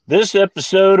This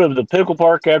episode of the Pickle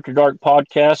Park After Dark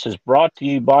podcast is brought to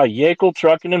you by Yakel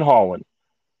Trucking and Hauling.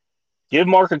 Give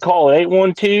Mark a call at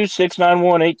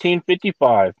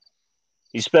 812-691-1855.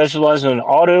 He specializes in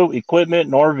auto, equipment,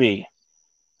 and RV.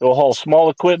 He'll haul small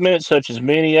equipment such as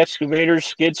mini excavators,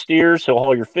 skid steers. He'll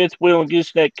haul your fifth wheel and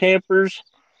gooseneck campers.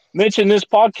 Mention this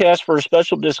podcast for a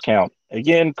special discount.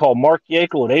 Again, call Mark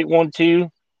Yakel at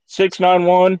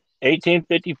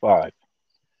 812-691-1855.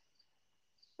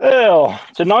 Well,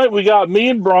 tonight we got me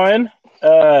and Brian.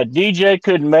 DJ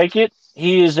couldn't make it.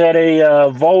 He is at a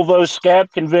Volvo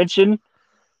SCAP convention,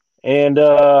 and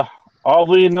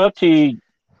oddly enough, he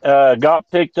got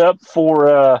picked up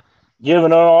for giving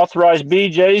unauthorized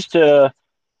BJs to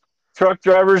truck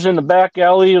drivers in the back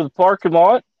alley of the parking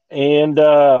lot. And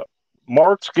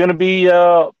Mark's going to be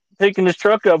picking his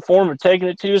truck up for him and taking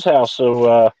it to his house.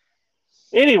 So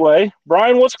anyway,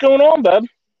 Brian, what's going on, bud?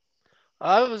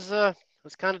 I was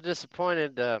kind of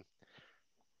disappointed. I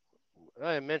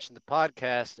mentioned the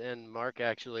podcast, and Mark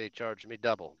actually charged me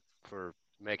double for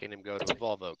making him go to a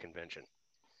Volvo convention.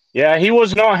 Yeah, he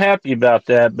was not happy about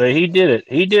that, but he did it.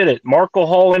 He did it. Mark will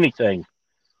haul anything.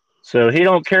 So he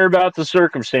don't care about the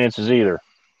circumstances either.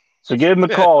 So give him a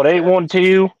call at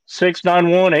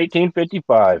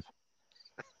 812-691-1855.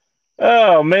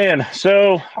 Oh, man.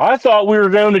 So I thought we were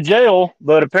going to jail,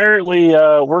 but apparently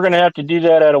we're going to have to do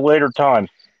that at a later time.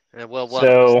 And well, one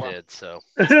of us did, so.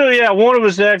 Yeah, one of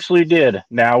us actually did.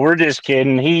 Now, we're just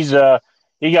kidding. He got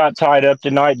tied up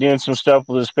tonight doing some stuff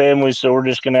with his family, so we're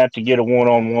just going to have to get a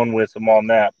one-on-one with him on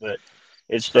that, but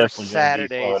it's First definitely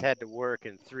Saturday fun. he's had to work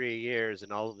in 3 years,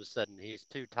 and all of a sudden he's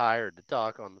too tired to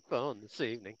talk on the phone this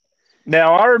evening.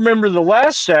 Now, I remember the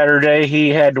last Saturday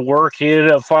he had to work. He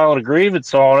ended up filing a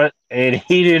grievance on it, and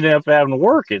he didn't end up having to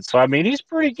work it. So, I mean, he's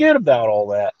pretty good about all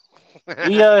that.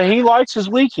 He likes his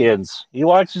weekends. He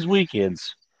likes his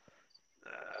weekends.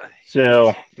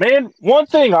 So, man, one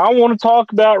thing I want to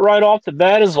talk about right off the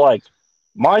bat is like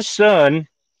my son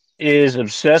is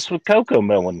obsessed with cocoa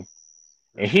melon,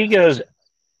 and he goes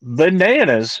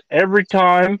bananas every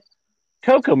time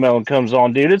cocoa melon comes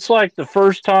on, dude. It's like the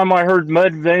first time I heard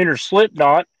Mudvayne or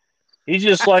Slipknot. He's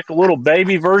just like a little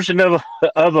baby version of a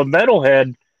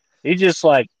metalhead. He's just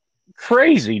like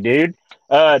crazy, dude.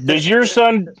 Did your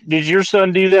son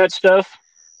do that stuff?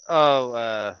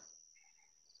 Oh,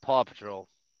 Paw Patrol.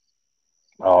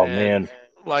 Oh And man,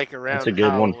 like that's a around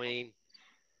good one. Halloween,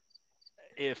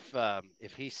 if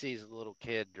he sees a little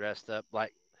kid dressed up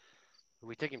like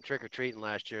we took him trick or treating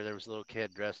last year, there was a little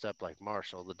kid dressed up like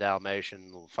Marshall, the Dalmatian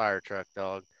little fire truck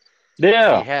dog. He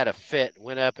Yeah. had a fit,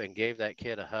 went up and gave that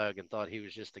kid a hug and thought he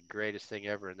was just the greatest thing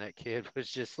ever. And that kid was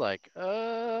just like,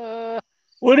 What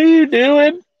are you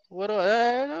doing? I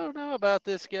don't know about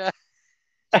this guy.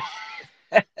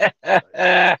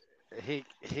 He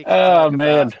could Oh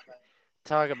man.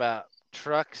 talk about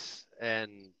trucks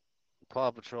and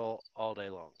Paw Patrol all day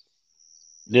long.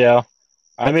 Yeah.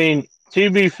 I mean, to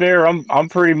be fair, I'm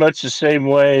pretty much the same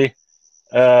way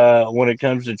when it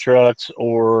comes to trucks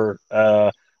or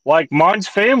like mine's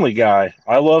Family Guy.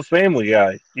 I love Family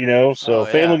Guy, so Oh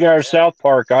Family yeah. Guy or South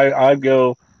Park, I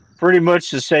go pretty much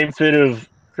the same fit of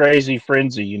crazy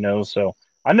frenzy, so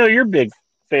I know you're a big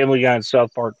Family Guy and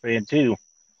South Park fan too.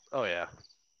 Oh yeah.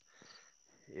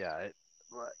 Yeah.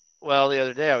 Well, the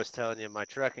other day I was telling you my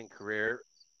trucking career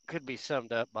could be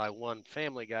summed up by one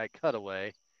Family Guy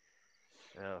cutaway.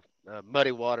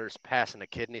 Muddy Waters passing a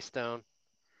kidney stone,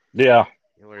 Yeah.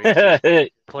 where he's just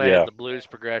playing Yeah. the blues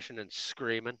progression and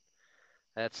screaming.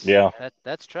 Yeah.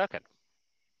 That's trucking.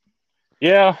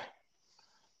 Yeah.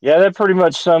 Yeah, that pretty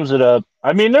much sums it up.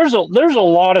 I mean, there's a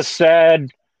lot of sad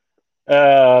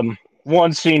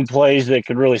one scene plays that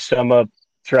could really sum up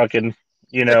trucking,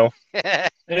 you know.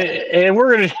 And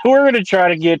we're gonna try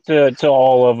to get to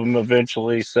all of them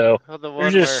eventually. So Well, the there's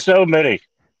one just where so many.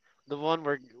 the one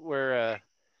where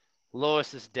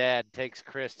Lois's dad takes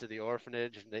Chris to the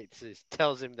orphanage and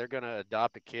tells him they're gonna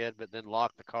adopt a kid, but then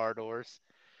lock the car doors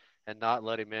and not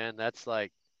let him in. That's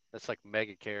like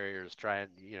mega carriers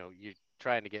you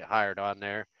trying to get hired on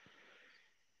there.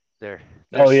 They're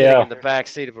they're Oh sitting yeah, in the back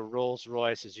seat of a Rolls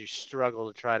Royce as you struggle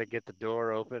to try to get the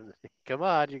door open. Come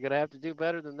on, you're gonna have to do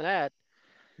better than that.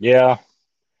 yeah.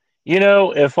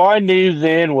 If I knew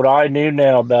then what I knew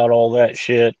now about all that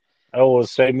shit, it would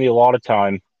save me a lot of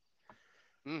time.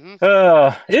 Mm-hmm.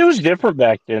 It was different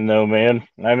back then, though, man.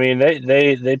 I mean,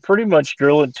 they pretty much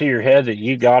drill into your head that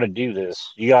you got to do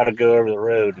this. You got to go over the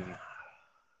road, and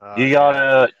Oh you yeah.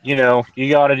 gotta, you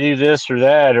gotta do this or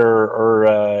that,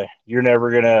 or you're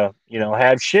never gonna,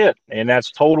 have shit. And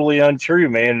that's totally untrue,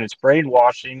 man. It's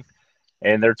brainwashing,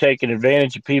 and they're taking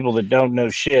advantage of people that don't know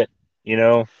shit.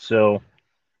 So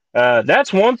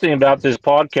That's one thing about this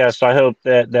podcast. I hope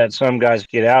that some guys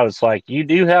get out. It's like you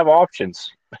do have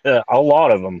options, a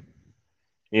lot of them.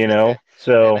 You know,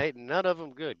 And so ain't none of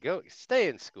them good. Go stay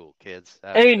in school, kids.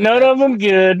 ain't none of That's them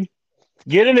good.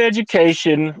 Get an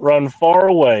education. Run far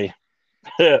away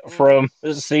hmm from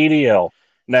CDL.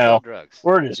 sell Now drugs.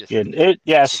 we're just Just kidding.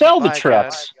 Yeah, if you sell the buy a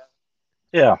gun, trucks.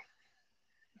 Yeah,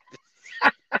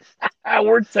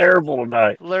 we're terrible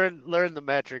tonight. learn the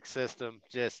metric system.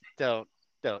 Just don't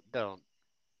don't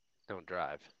don't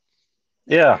drive.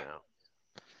 Yeah. You know.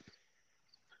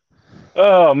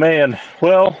 Oh man.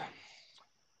 Well.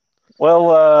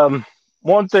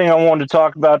 One thing I wanted to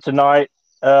talk about tonight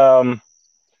um,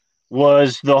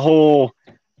 was the whole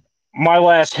my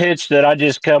last hitch that I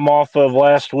just come off of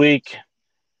last week.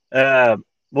 Uh,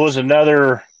 was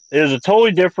another. It was a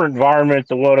totally different environment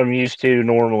than what I'm used to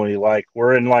normally. Like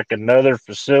we're in like another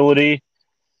facility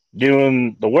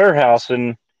doing the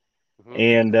warehousing, hmm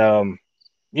and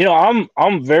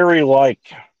I'm very like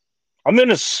I'm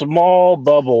in a small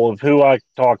bubble of who I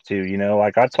talk to.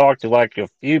 Like I talk to like a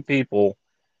few people,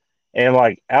 and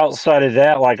like outside of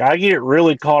that, like I get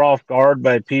really caught off guard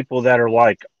by people that are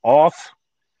like off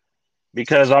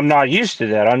because I'm not used to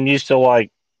that. I'm used to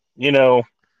like, you know,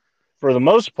 for the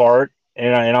most part,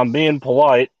 and I'm being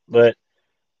polite, but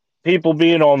people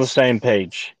being on the same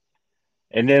page.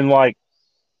 And then like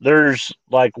there's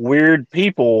like weird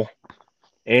people,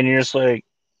 and you're just like,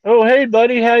 oh hey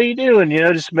buddy, how you doing?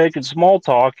 Just making small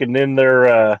talk, and then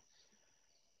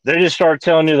they just start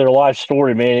telling you their life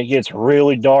story, man. It gets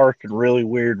really dark and really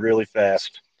weird really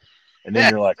fast. And then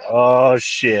you're like, oh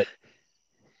shit,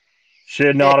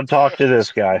 should not have talked to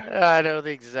this guy. I know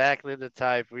exactly the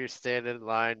type. We're standing in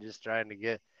line just trying to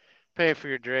get pay for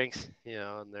your drinks,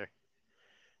 and they're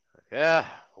like, yeah,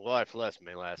 wife left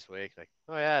me last week. Like,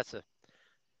 oh yeah,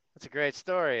 that's a great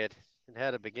story. It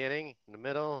had a beginning, a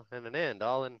middle, and an end,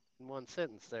 all in one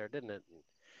sentence there, didn't it?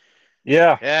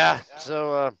 Yeah, Yeah.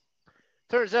 So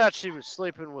turns out she was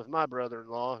sleeping with my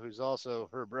brother-in-law, who's also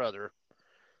her brother,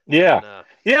 yeah, and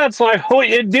yeah. It's like, oh,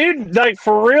 dude, like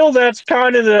for real. That's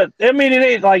kind of the. I mean, it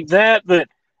ain't like that, but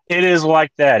it is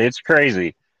like that. It's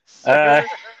crazy. Uh,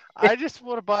 sir, I just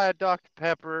want to buy a Dr.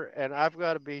 Pepper, and I've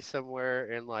got to be somewhere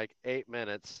in like 8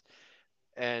 minutes,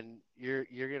 and you're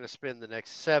gonna spend the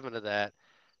next seven of that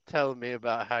telling me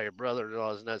about how your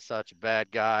brother-in-law is not such a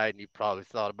bad guy, and you probably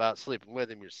thought about sleeping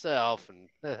with him yourself, and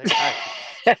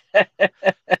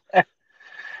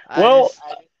I well, just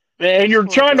I and you're just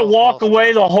want to trying to go all walk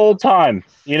away the stealth. whole time.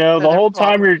 The They're whole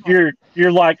time fucking.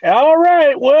 you're like, all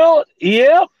right, well,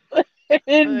 yep,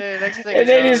 and, Next thing and you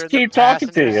they know, they're just in the keep talking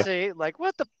to passenger you. seat. Like,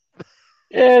 what the?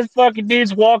 Yeah, fucking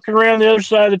dude's walking around the other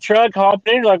side of the truck,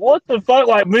 hopping in. You're like, what the fuck?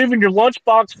 Like moving your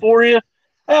lunchbox for you.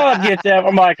 Oh, I get that.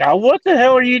 I'm like, oh, what the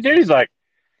hell are you doing? He's like,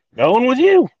 going with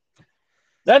you.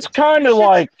 That's kind your of shit's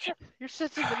like, your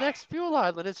shit's in the next fuel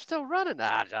island. It's still running.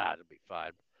 It'll be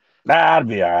fine. nah, I'd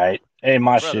be all right. Ain't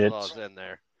My my shit. brother-in-law's in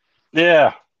there.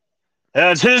 Yeah,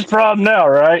 that's his problem now,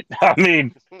 right? I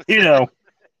mean, you know.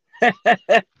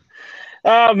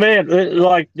 Oh man,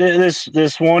 like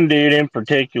this one dude in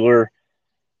particular,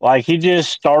 like he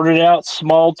just started out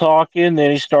small talking,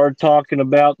 then he started talking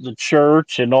about the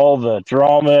church and all the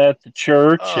drama at the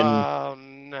church, and Oh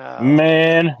no.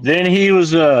 man, then he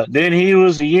was a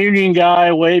union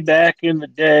guy way back in the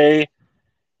day,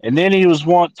 and then he was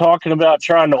talking about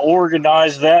trying to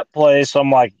organize that place.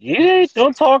 I'm like, yeah,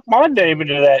 don't talk my name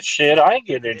into that shit. I ain't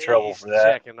getting in trouble He's for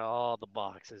that. checking all the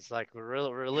boxes. Like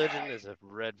religion is a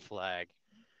red flag.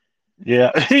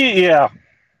 Yeah, yeah,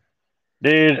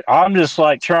 dude. I'm just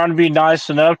like trying to be nice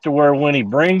enough to where when he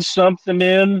brings something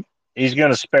in, he's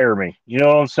gonna spare me. You know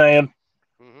what I'm saying?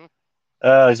 hmm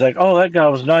He's like, oh, that guy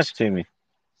was nice to me.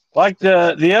 Like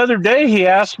the other day, he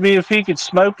asked me if he could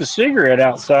smoke a cigarette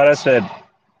outside. I said,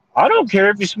 I don't care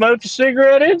if you smoke a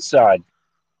cigarette inside.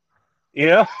 You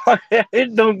know,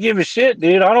 it don't give a shit,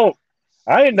 dude.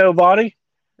 I ain't nobody.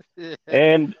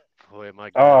 And Boy, am I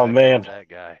glad oh I got man, that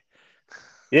guy.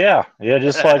 yeah, yeah,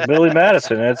 just like Billy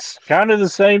Madison, it's kind of the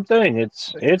same thing.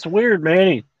 It's weird, man.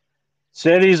 He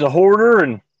said he's a hoarder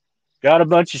and got a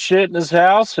bunch of shit in his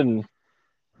house, and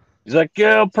he's like,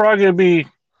 yeah, I'm probably gonna be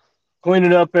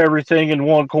cleaning up everything in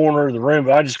one corner of the room,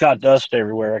 but I just got dust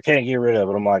everywhere. I can't get rid of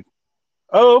it. I'm like,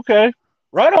 oh, okay.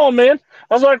 Right on, man.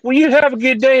 I was like, well, you have a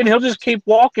good day. And he'll just keep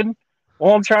walking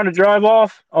while I'm trying to drive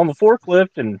off on the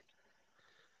forklift. And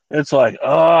it's like,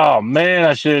 oh, man,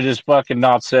 I should have just fucking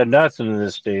not said nothing to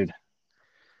this dude.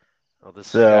 Oh,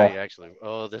 this is a guy So, you actually.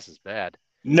 Oh, this is bad.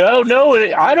 no, no,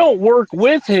 I don't work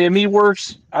with him. He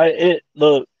works,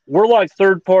 we're like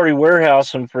third party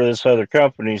warehousing for this other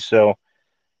company. So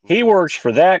he hmm works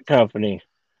for that company.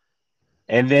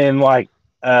 and then like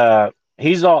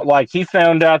he's all like he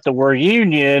found out that we're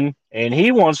union and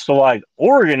he wants to like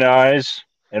organize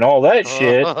and all that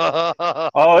shit.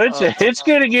 Oh, it's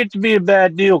gonna get to be a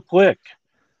bad deal quick.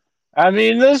 I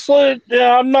mean,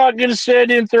 I'm not gonna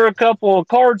sit in throw a couple of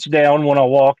cards down when I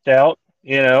walked out,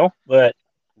 but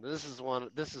This is one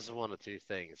of two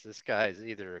things. This guy is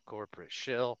either a corporate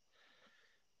shill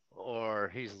or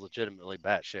he's legitimately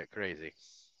batshit crazy.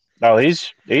 no,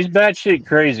 he's batshit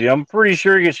crazy. I'm pretty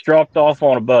sure he gets dropped off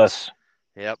on a bus.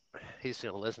 Yep, he's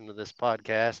gonna listen to this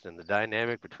podcast, and the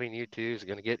dynamic between you two is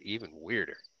gonna get even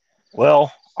weirder.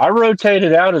 Well, I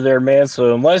rotated out of there, man.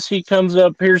 So unless he comes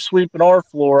up here sweeping our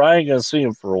floor, I ain't gonna see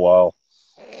him for a while.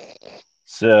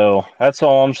 So that's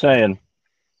all I'm saying.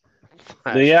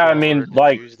 But Flash yeah, I mean, forward to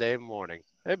like, Tuesday morning.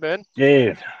 Hey Ben,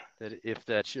 dude, if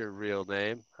that's your real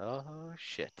name. Oh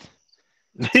shit.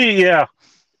 yeah,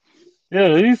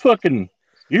 yeah, you fucking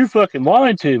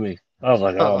lying to me. I was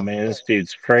like, oh man, this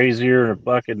dude's crazier than a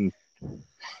fucking.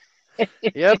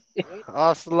 Yep.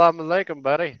 Assalamu alaikum,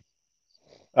 buddy.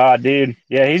 Ah, dude,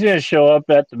 yeah, he's gonna show up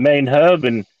at the main hub,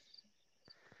 and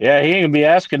yeah, he ain't gonna be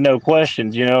asking no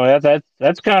questions.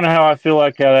 That's kind of how I feel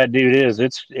like how that dude is.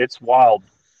 It's wild.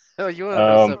 Oh, you want to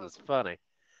know Um, something that's funny?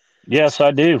 yes,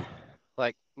 I do.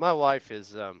 Like my wife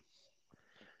is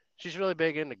she's really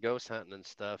big into ghost hunting and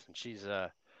stuff, and she's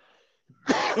of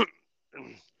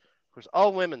course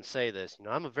all women say this.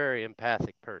 I'm a very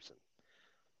empathic person,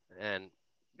 and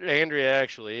Andrea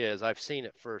actually is. I've seen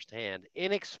it firsthand.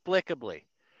 Inexplicably,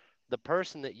 the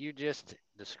person that you just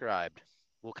described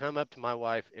will come up to my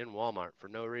wife in Walmart for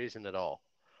no reason at all.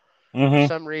 For Hmm.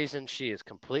 some reason, she is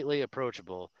completely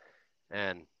approachable,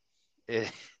 and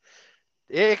it,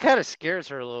 it kind of scares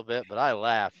her a little bit, but I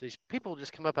laugh. These people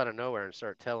just come up out of nowhere and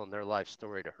start telling their life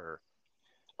story to her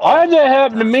I all had the that fucking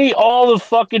happen to time. me all the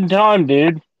fucking time,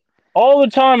 dude. All the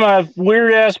time, I have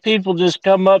weird ass people just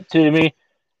come up to me.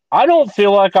 I don't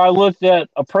feel like I look that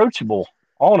approachable,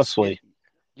 You honestly.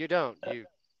 you don't.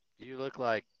 You look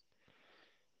like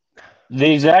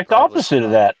The exact probably opposite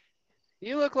of that.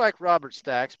 you look like Robert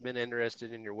Stack's been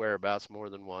interested in your whereabouts more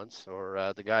than once,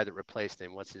 or the guy that replaced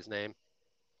him. What's his name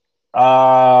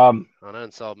Um, on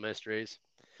Unsolved Mysteries?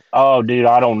 oh, dude,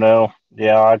 I don't know.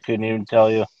 Yeah, I couldn't even tell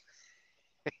you.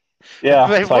 Yeah,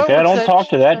 Man, it's like I don't talk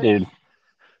to that dude.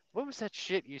 what was that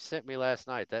shit you sent me last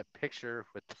night? That picture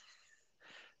with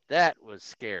that was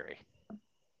scary.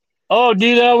 Oh,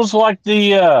 dude, that was like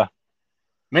the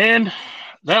man.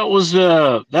 That was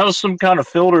some kind of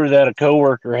filter that a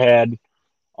coworker had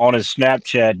on his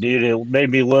Snapchat, dude. It made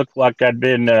me look like I'd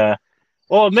been.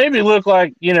 Well, it made me look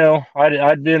like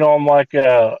I'd been on like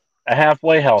a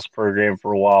halfway house program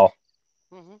for a while.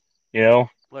 Hmm. You know,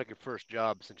 Like your first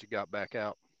job since you got back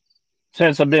out.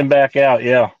 since I've been back out,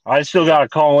 yeah, I still got Yep. to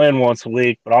call in once a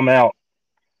week, but I'm out.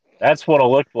 That's what I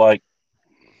looked like.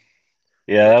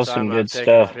 Yeah, that First was some time I've good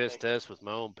taken a stuff. piss test with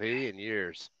my own pee in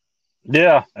years.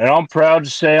 Yeah, and I'm proud to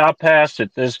say I passed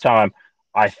it this time.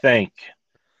 I think.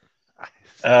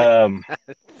 Um,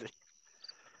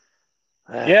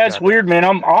 Ah, yeah, it's God, that weird, was man.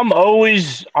 I'm weird. I'm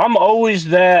always I'm always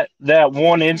that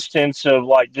one instance of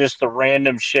like just the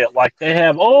random shit. Like they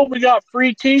have, oh, we got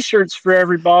free T-shirts for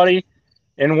everybody,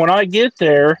 and when I get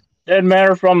there, doesn't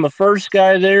matter if I'm the first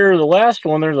guy there or the last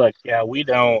one. They're like, yeah, we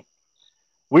don't.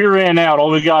 We ran out.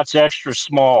 All we got's extra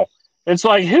small. It's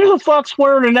like, who the fuck's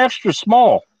wearing an extra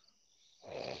small?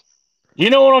 You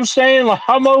know what I'm saying? Like,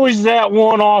 I'm always that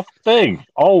one-off thing,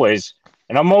 always,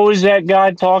 and I'm always that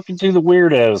guy talking to the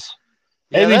weirdos.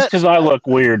 Yeah, Maybe it's that because I that look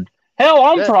weird. Hell,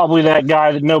 I'm that probably that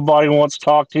guy that nobody wants to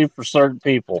talk to for certain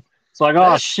people. It's like,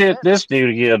 oh that shit, this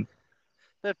dude again.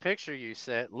 that picture you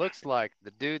sent looks like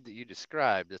the dude that you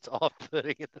described. It's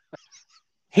off-putting.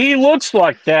 He looks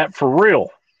like that for real.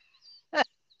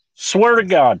 Swear to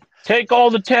God. Take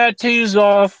all the tattoos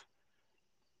off.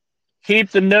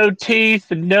 Keep the no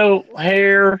teeth and no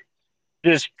hair.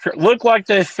 Just look like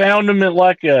they found him at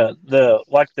like the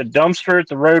dumpster at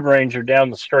the Road Ranger down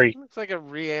the street. Looks like a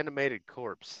reanimated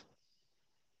corpse,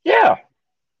 Yeah,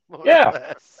 more or yeah,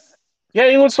 less. yeah.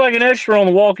 He looks like an extra on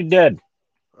The Walking Dead.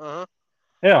 Uh huh.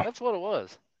 Yeah, That's what it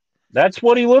was. that's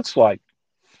what he looks like.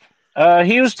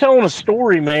 He was telling a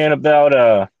story, man,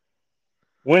 about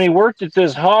when he worked at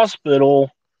this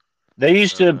hospital. They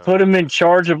used to Uh, put him in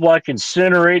charge of like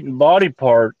incinerating body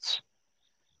parts,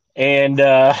 and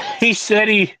he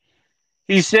said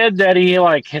that he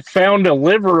like had found a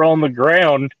liver on the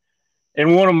ground,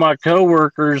 and one of my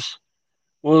coworkers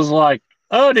was like,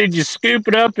 "Oh, did you scoop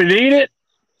it up and eat it?"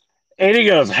 And he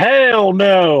goes, "Hell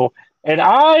no!" And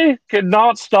I could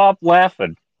not stop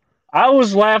laughing. I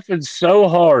was laughing so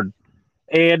hard.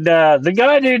 And the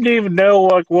guy didn't even know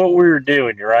like what we were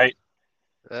doing, right?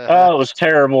 Uh-huh. Oh, it was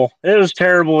terrible. It was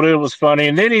terrible, and it was funny.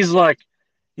 And then he's like,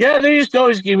 "Yeah, they used to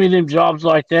always give me them jobs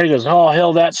like that." He goes, "Oh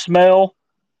hell, that smell.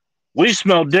 We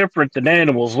smell different than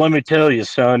animals. Let me tell you,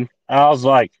 son." I was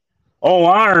like, "Oh,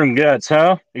 iron guts,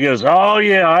 huh?" He goes, "Oh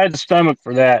yeah, I had the stomach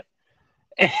for that."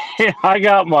 And I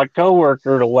got my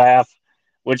coworker to laugh,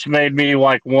 which made me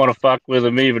like want to fuck with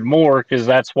him even more because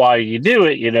that's why you do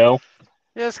it, you know.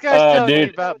 Yeah, this guy's telling you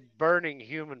Dude, about burning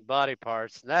human body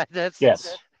parts.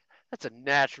 yes. That's a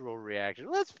natural reaction.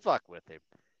 Let's fuck with him.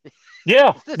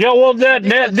 Yeah, yeah. Well, He that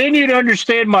was then you'd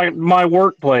understand my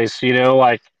workplace. You know,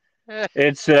 like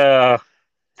it's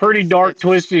pretty dark, it's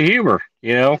twisted humor.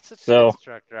 You know, it's so a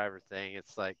truck driver thing.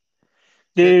 It's like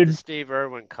the dude, Steve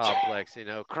Irwin complex, you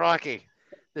know. Crocky,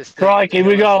 this thing can crikey,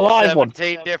 we kill us got a in live one,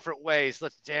 17 different ways.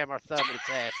 Let's jam our thumb in its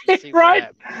ass and see what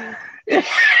right? happens.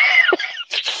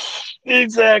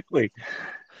 Exactly.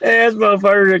 As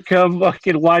motherfucker to come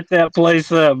fucking light that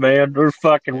place up, man. We're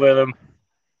fucking Yeah. with him.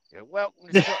 Yeah, welcome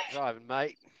to truck driving,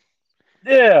 mate.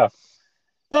 Yeah,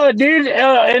 dude.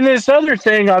 And this other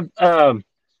thing, I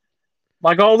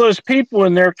like all those people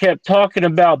in there kept talking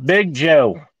about Big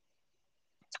Joe,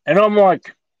 and I'm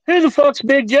like, who the fuck's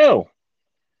Big Joe?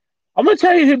 I'm gonna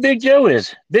tell you who Big Joe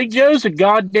is. Big Joe's a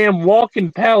goddamn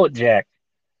walking pallet jack,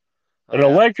 Oh an yeah.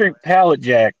 electric pallet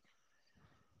jack.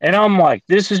 And I'm like,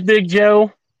 this is Big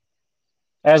Joe.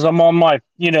 As I'm on my,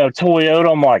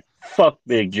 Toyota, I'm like, fuck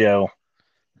Big Joe.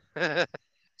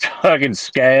 Fucking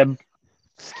scab.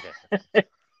 Scab.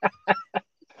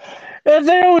 And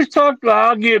they always talk about,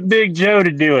 I'll get Big Joe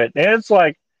to do it. And it's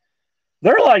like,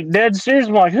 they're like dead serious.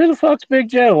 I'm like, who the fuck's Big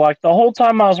Joe? Like the whole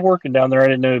time I was working down there, I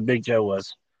didn't know who Big Joe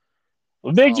was.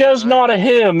 Well, Big Oh, when Joe's I not a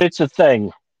him, it's a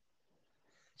thing.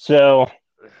 So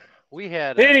we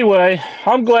had a anyway,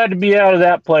 I'm glad to be out of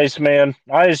that place, man.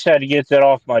 I just had to get that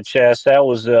off my chest. That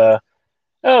was a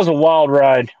wild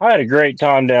ride. I had a great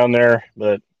time down there,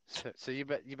 but so you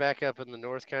back up in the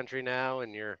North Country now,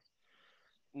 and you're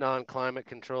non-climate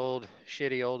controlled,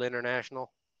 shitty old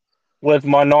international. with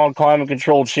my non-climate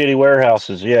controlled shitty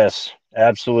warehouses, yes,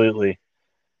 absolutely.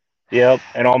 Yep,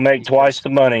 and I'll make You can. twice the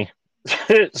money.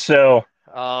 So,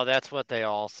 Oh, that's what they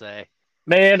all say.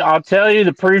 man, I'll tell you,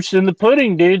 the proof's in the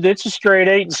pudding, dude. It's a straight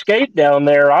eight and skate down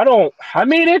there. I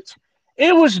mean,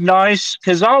 it was nice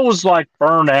because I was like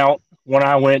burnt out when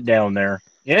I went down there.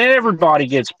 Yeah, Hmm. everybody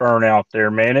gets burnt out there,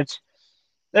 man.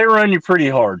 They run you pretty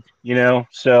hard, you know.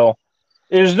 So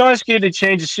it was nice getting a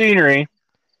change of scenery.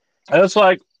 That's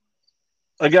like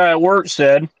a guy at work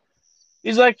said.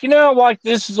 He's like, like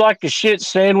this is like a shit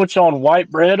sandwich on white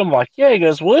bread. I'm like, yeah. He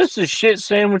goes, well, this is a shit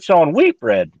sandwich on wheat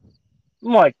bread.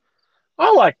 I'm like,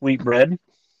 I like wheat bread.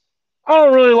 I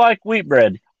don't really like wheat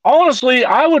bread. Honestly,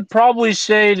 I would probably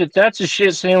say that that's a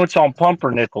shit sandwich on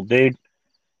pumpernickel, dude.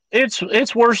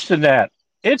 It's worse than that.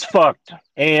 It's fucked.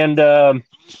 And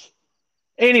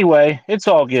anyway, it's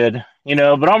all good,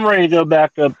 But I'm ready to go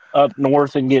back up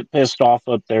north and get pissed off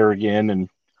up there again. And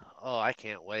Oh, I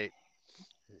can't wait.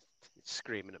 It's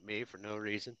screaming at me for no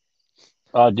reason.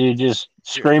 dude, just You're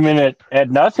a screaming at you're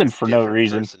nothing a for no different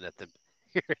reason. person at the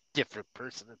you're a different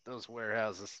person at those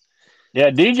warehouses. Yeah,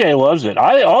 DJ loves it.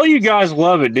 All you guys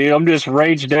love it, dude. I'm just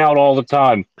raged out all the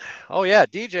time. Oh yeah,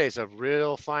 DJ's a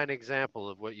real fine example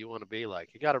of what you want to be like.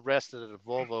 He got arrested at a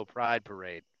Volvo Pride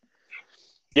parade.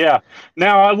 Yeah.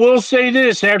 Now I will say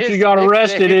this: after he His got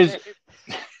arrested, nickname is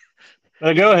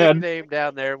his go ahead. nickname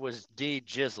down there was D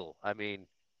Jizzle. I mean,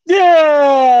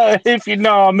 Yeah, if you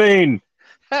know what I mean.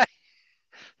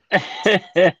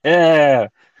 Yeah.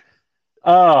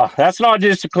 That's not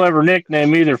just a clever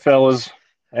nickname either, fellas.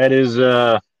 That is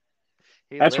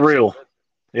he that's lives it. real.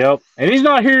 Yep. And he's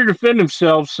not here to defend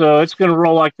himself, so it's gonna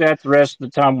roll like that the rest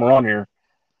of the time we're on here.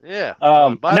 Yeah. Oh,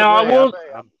 and by the Now I way, will.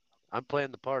 I'm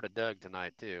playing the part of Doug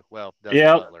tonight too. Well, Doug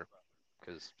Yeah. Butler,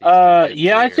 because he's too good to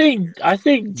Yeah. be I here. think I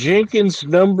think Jenkins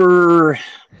number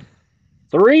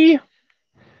three. I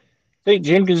think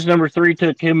Jenkins number three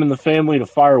took him and the family to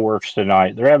fireworks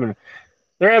tonight. They're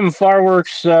having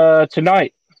fireworks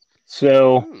tonight.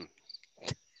 So Hmm.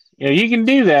 you can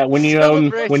do that when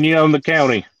Celebrate you own the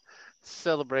county.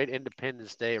 celebrate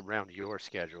Independence Day around your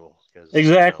schedule, because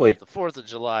Exactly. the 4th of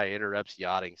July interrupts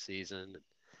yachting season.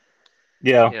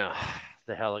 Yeah. You know,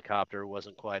 the helicopter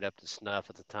wasn't quite up to snuff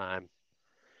at the time.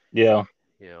 Yeah.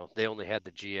 They only had the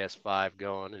GS5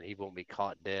 going, and he won't be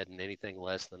caught dead in anything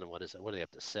less than what is it? What are they up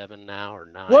to 7 now or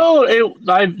 9? Well,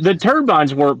 the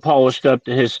turbines weren't polished up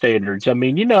to his standards. I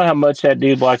mean, you know how much that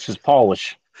dude likes his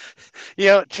polish.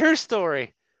 True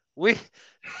story. We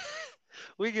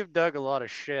we give Doug a lot of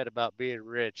shit about being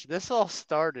rich. This all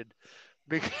started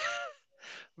because,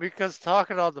 Because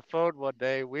talking on the phone one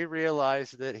day, we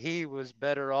realized that he was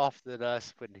better off than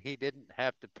us when he didn't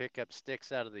have to pick up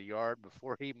sticks out of the yard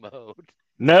before he mowed.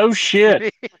 No When shit.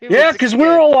 he Yeah, was a because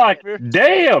we're kid. all like, We're-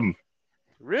 damn.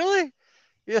 Really?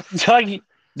 Yeah. It's like,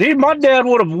 dude, my dad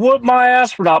would have whooped my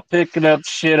ass for not picking up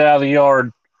shit out of the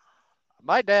yard.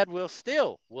 My dad will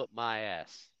still whoop my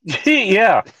ass.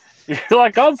 Yeah. You're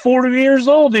like, I'm 40 years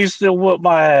old. He still whoop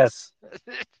my ass.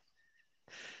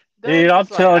 Dude, Dad's I'm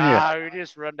just like, telling you. we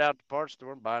just run down to the parts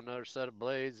store and buy another set of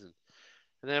blades. And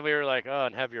then we were like, oh,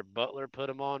 and have your butler put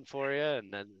them on for you.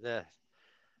 And then the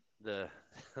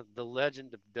the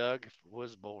legend of Doug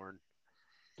was born.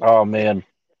 Oh, man.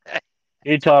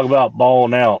 You talk about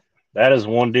balling out. That is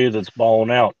one dude that's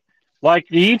balling out. Like,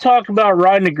 you talk about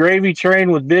riding a gravy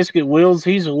train with biscuit wheels.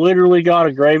 He's literally got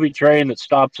a gravy train that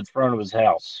stops in front of his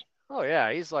house. Oh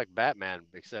yeah, he's like Batman,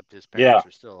 except his Yeah, parents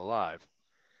are still alive.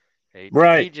 He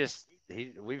right. just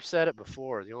he. We've said it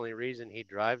before. The only reason he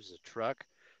drives a truck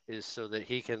is so that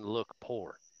he can look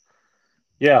poor.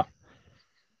 Yeah.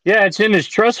 Yeah, it's in his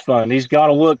trust fund. He's got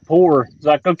to look poor. It's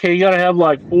like, okay, you got to have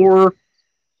like four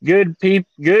good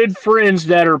friends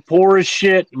that are poor as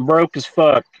shit and broke as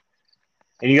fuck.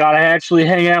 And you got to actually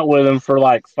hang out with them for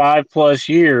like 5+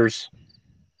 years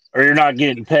or you're not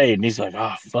getting paid. And he's like,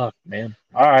 oh, fuck, man.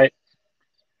 All right.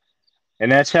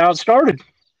 And that's how it started.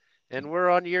 And we're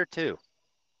on year two.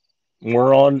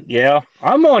 We're on, yeah.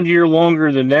 I'm on year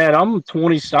longer than that. I'm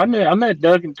 20. I met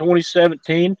Doug in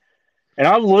 2017, and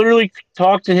I've literally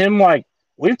talked to him like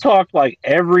we've talked like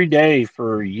every day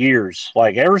for years.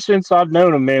 Like ever since I've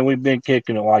known him, man, we've been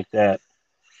kicking it like that.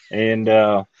 And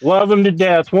love him to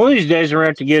death. One of these days, we're going to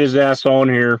have to get his ass on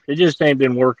here. It just ain't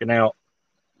been working out.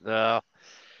 Uh,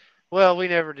 well, we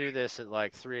never do this at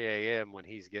like 3 a.m. when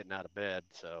he's getting out of bed.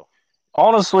 So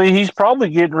Honestly, he's probably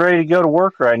getting ready to go to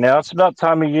work right now. It's about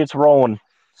time he gets rolling.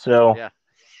 So, yeah,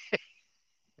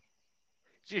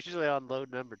 it's usually on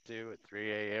load number two at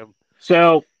 3 a.m.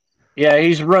 so yeah,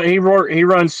 he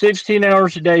runs 16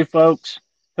 hours a day, folks.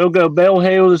 He'll go bale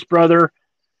hay with his brother,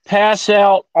 pass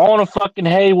out on a fucking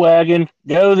hay wagon,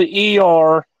 go to the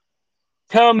ER,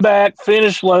 come back,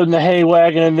 finish loading the hay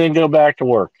wagon, and then go back to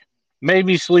work.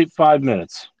 Maybe sleep 5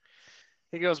 minutes.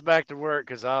 He goes back to work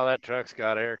because all that truck's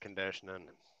got air conditioning. And,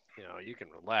 you can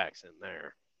relax in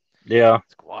there. Yeah.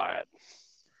 It's quiet.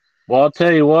 Well, I'll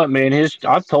tell you what, man.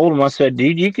 I told him, I said,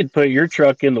 dude, you could put your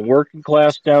truck in the working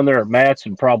class down there at Matt's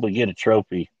and probably get a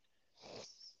trophy.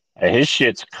 His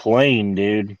shit's clean,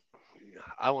 dude.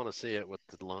 I want to see it with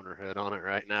the loaner hood on it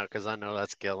right now because I know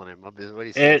that's killing him. What do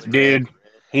you see? It's It, red. dude,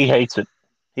 he hates it.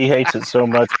 He hates it so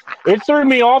much. It threw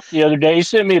me off the other day. He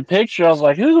sent me a picture. I was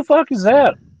like, who the fuck is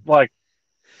that? Like,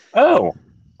 oh,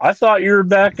 I thought you were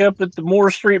back up at the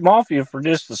Moore Street Mafia for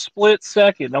just a split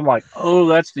second. I'm like, oh,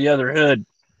 that's the other hood.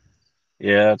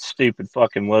 Yeah, it's stupid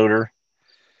fucking loader.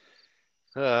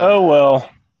 Uh, Oh, well.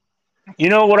 You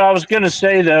know what I was going to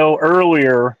say, though,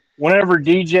 earlier? Whenever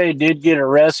DJ did get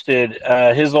arrested,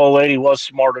 his old lady was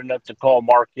smart enough to call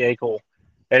Mark Yakel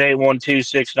at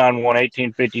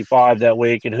 812-691-1855. That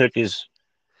way he could hook his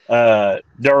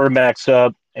Duramax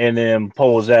up and then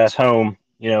pull his ass home.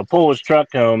 Pull his truck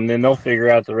home, and then they'll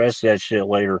figure out the rest of that shit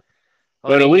later.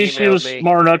 well, But at he least he emailed was me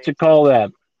smart enough to call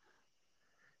that.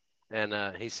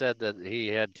 and he said that he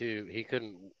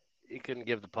couldn't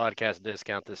give the podcast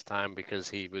discount this time because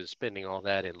he was spending all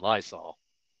that in Lysol.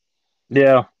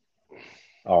 Yeah.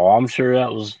 Oh, I'm sure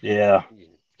that was, yeah.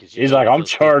 Because He's like, I'm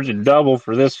charging double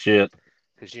for this shit.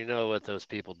 what those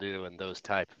people do in those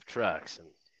type of trucks, and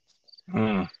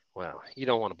Mm. well, you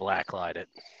don't want to blacklight it.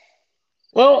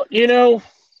 Well, I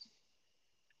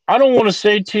don't want to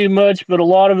say too much, but a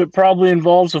lot of it probably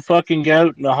involves a fucking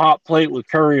goat and a hot plate with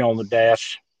curry on the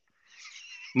dash.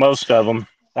 Most of them.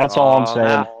 That's all I'm Oh,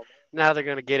 saying. now they're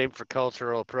gonna get him for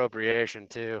cultural appropriation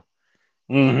too.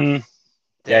 Mm-hmm.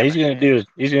 Yeah, Damn it.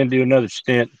 he's gonna do another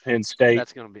stint in Penn State.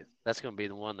 That's gonna be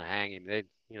the one to hang him. The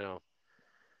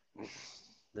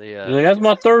He's like, that's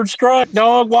my third strike,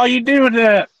 dog. Why you doing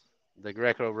that? the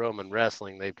Greco-Roman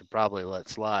wrestling they could probably let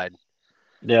slide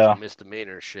Yeah, some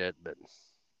misdemeanor shit, but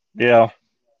yeah.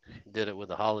 did it with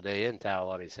a Holiday Inn towel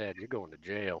on his head. You're going to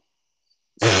jail.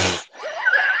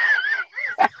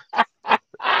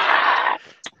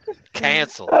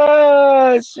 Canceled.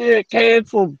 Shit,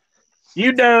 canceled.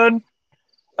 You done?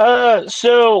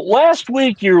 So last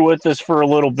week you were with us for a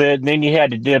little bit, and then you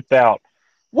had to dip out.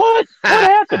 What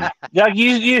happened? Like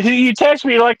you text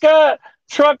me like,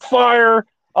 truck fire.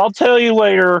 I'll tell you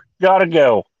later. Gotta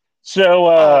go. So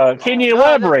Oh can you no,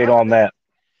 elaborate on that?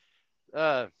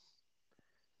 uh,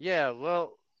 yeah.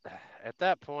 Well, at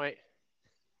that point,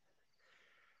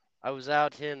 I was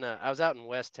out in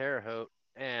West Terre Haute,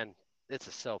 and it's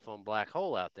a cell phone black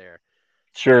hole out there.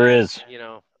 Sure And is.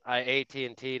 I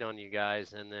AT&T'd on you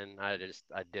guys, and then I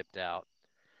dipped out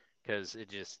because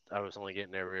I was only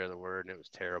getting every other word, and it was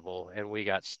terrible. And we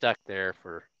got stuck there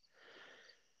for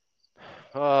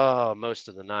most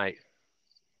of the night.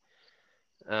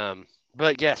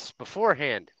 But yes,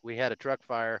 beforehand we had a truck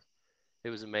fire. It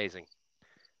was amazing.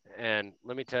 And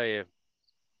let me tell you,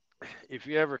 if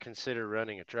you ever consider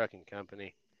running a trucking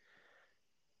company,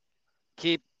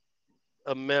 keep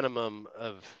a minimum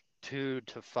of 2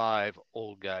 to 5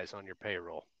 old guys on your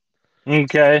payroll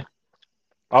Okay.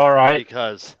 All right.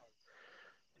 because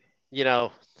you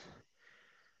know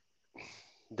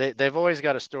they've always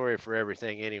got a story for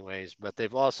everything, anyways. But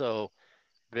they've also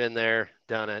been there,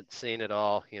 done it, seen it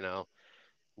all.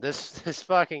 This this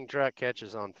fucking truck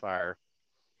catches on fire.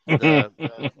 The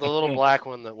little black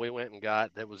one that we went and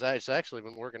got that was it's actually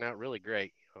been working out really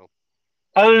great.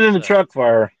 Other than It's the truck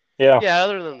fire. Yeah. yeah,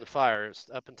 other than the fires,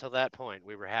 up until that point,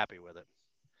 we were happy with it.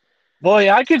 Boy,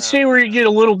 I could see Um, where you get a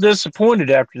little disappointed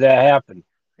after that happened.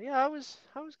 yeah, I was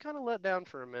kind of let down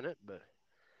for a minute, but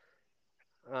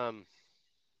um,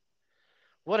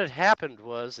 what had happened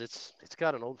was it's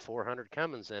got an old 400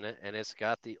 Cummins in it, and it's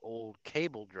got the old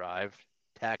cable drive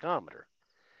tachometer,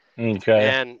 Okay.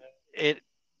 and it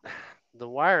the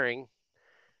wiring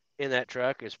in that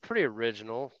truck is pretty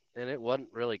original, and it wasn't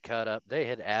really cut up. They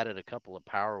had added a couple of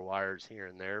power wires here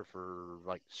and there for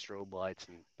like strobe lights,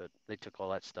 but they took all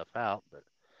that stuff out. But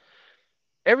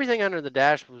everything under the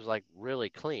dash was like really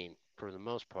clean for the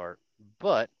most part.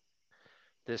 But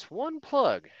this one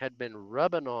plug had been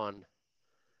rubbing on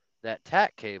that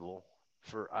tack cable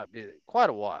for quite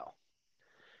a while.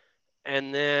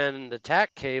 And then the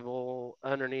tack cable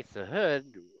underneath the hood,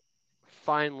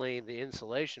 finally the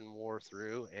insulation wore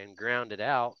through and ground it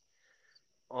out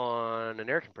on an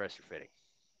air compressor fitting.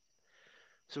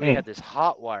 So we Hmm. had this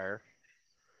hot wire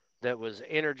that was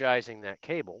energizing that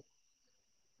cable,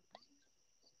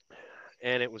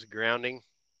 and it was grounding,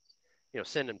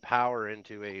 sending power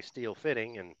into a steel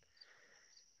fitting, and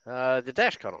the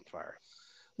dash caught on fire.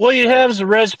 Well, you So have a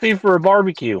recipe for a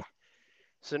barbecue.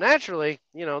 So naturally,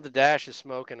 the dash is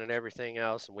smoking and everything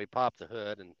else, and we pop the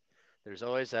hood, and there's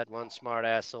always that one smart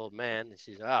ass old man that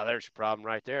says, "Oh, there's your problem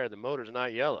right there. The motor's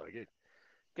not yellow.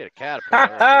 Get a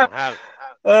Caterpillar. We don't have it."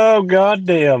 Oh,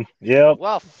 goddamn. Yep.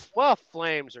 While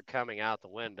flames are coming out the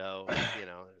window, and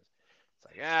it's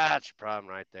like, that's your problem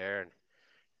right there. And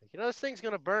this thing's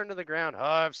gonna burn to the ground. Oh,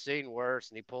 I've seen worse.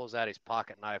 And he pulls out his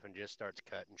pocket knife and just starts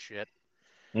cutting shit.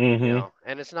 Mm-hmm.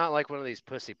 And it's not like one of these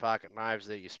pussy pocket knives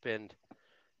that you spend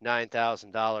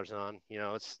 $9,000 on.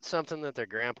 It's something that their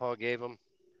grandpa gave them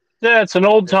Yeah, it's an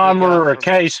old that he timer got or a from.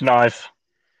 case knife.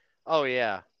 Oh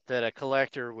yeah, that a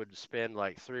collector would spend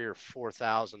like $3,000 or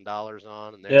 $4,000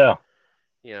 on, and they're Yeah.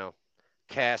 you know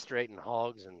castrating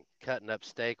hogs and cutting up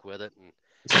steak with it, and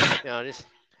just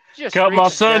Cut my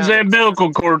reaches son's down and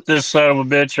umbilical cord, this son of a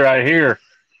bitch right here.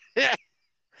 Yeah,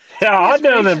 he I just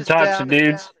know them reaches types of down and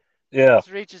dudes. Yeah.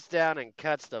 just reaches down and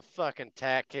cuts the fucking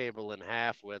tack cable in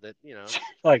half with it. It's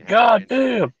Like, half god inch.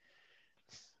 damn.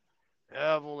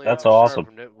 I've only That's ever awesome.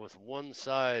 sharpened it with one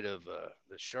side of the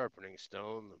sharpening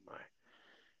stone that my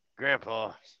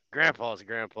grandpa, grandpa's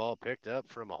grandpa picked up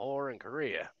from a whore in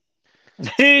Korea.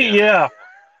 Yeah. Yeah.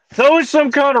 It's always some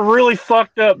kind of really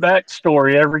fucked up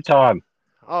backstory every time.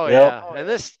 Oh Yep. yeah. And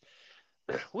this,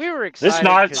 we were This excited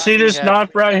knife, because see we this had.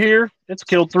 knife right here? It's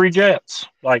killed 3 Jets.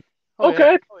 Like, Oh yeah.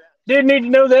 okay. Didn't need to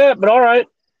know that, but all right.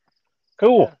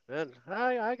 Cool. Yeah. And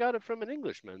I got it from an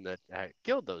Englishman that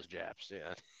killed those Japs.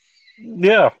 Yeah.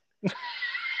 Yeah.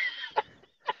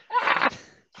 Uh,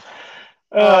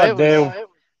 Oh, it was damn.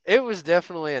 it was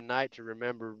definitely a night to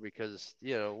remember because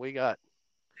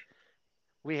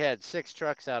we had 6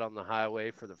 trucks out on the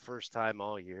highway for the first time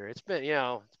all year. It's been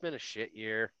a shit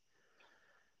year.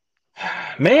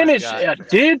 Man, I've it's, got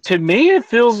dude, to me, it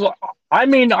feels, I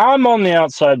mean, I'm on the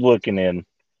outside looking in,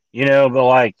 but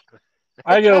like,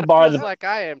 I it go kind of by feels the, like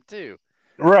I am too.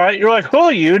 right, you're like, oh,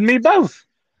 you and me both.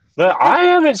 But I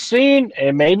haven't seen,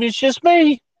 and maybe it's just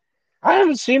me, I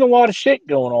haven't seen a lot of shit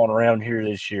going on around here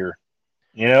this year,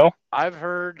 you know? I've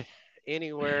heard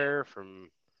anywhere from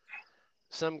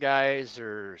some guys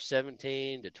are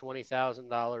 17 to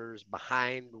 $20,000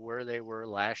 behind where they were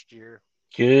last year,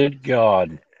 Good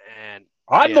God. and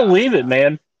I yeah, believe it,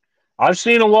 man. I've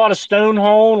seen a lot of stone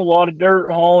hauling, a lot of dirt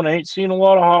hauling. Ain't seen a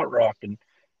lot of hot rocking.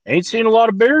 Ain't seen nope, a lot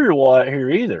of burial out here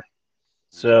either. nope.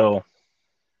 So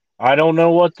I don't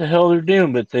know what the hell they're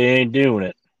doing, but they ain't doing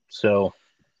it. So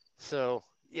So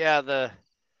yeah, the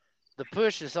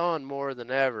push is on more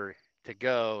than ever to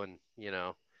go, and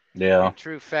yeah. in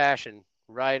true fashion,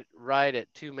 right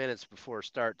at 2 minutes before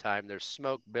start time. There's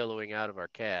smoke billowing out of our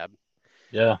cab.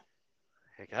 Yeah.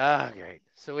 Like, ah, great.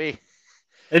 So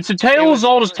It's a it tale as was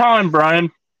old as time,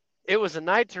 Brian. it was a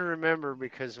night to remember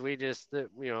because we just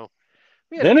we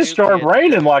had a Then it new started kid.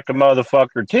 raining like a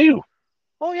motherfucker, too.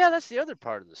 Oh yeah, that's the other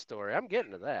part of the story. I'm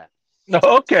getting to that.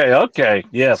 Okay, okay.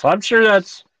 Yes, I'm sure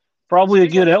that's So probably a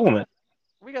good element.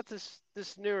 we got this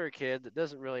newer kid that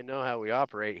doesn't really know how we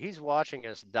operate. He's watching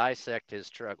us dissect his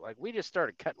truck. Like we just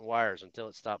started cutting wires until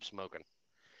it stopped smoking.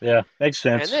 Yeah, makes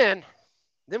And sense.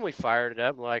 then we fired it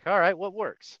up and like, all right, what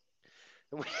works?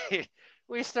 And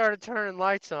we started turning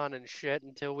lights on and shit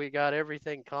until we got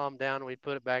everything calmed down and we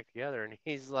put it back together. And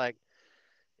he's like,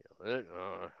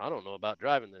 I don't know about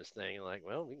driving this thing. And like,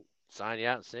 well, we can sign you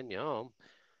out and send you home.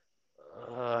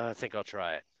 I think I'll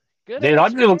try it. Good Dude,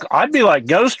 answer, man. I'd be like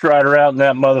Ghost Rider out in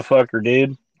that motherfucker,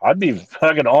 dude. I'd be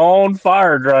fucking on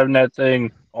fire driving that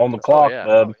thing on the Oh clock, yeah,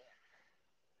 bub.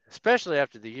 especially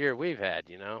after the year we've had.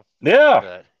 Yeah.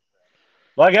 But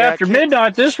Like yeah, after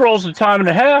midnight, this rolls a time and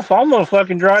a half. I'm gonna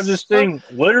fucking drive this so thing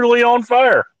literally on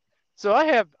fire. so I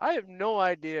have no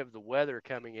idea of the weather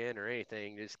coming in or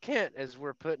anything. Just Kent, as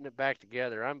we're putting it back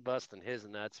together, I'm busting his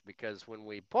nuts because when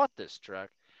we bought this truck,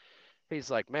 he's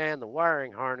like, man, the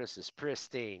wiring harness is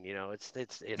pristine.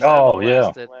 It's Oh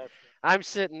yeah. unmolested. I'm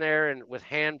sitting there and with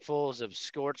handfuls of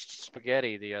scorched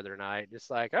spaghetti the other night, just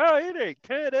like, oh, it ain't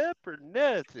cut up or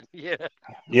nothing. Yeah.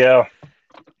 Yeah.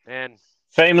 And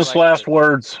for Famous like last the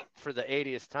words. for the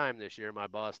 80th time this year, my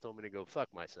boss told me to go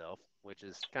fuck myself, which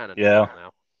is kind of Yeah. normal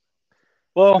now.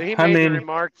 Well, But he I made the mean,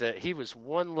 remark that he was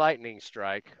one lightning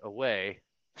strike away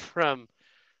from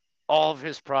all of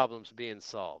his problems being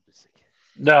solved.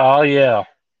 no, yeah.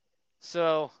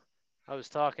 So I was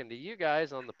talking to you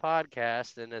guys on the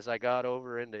podcast, and as I got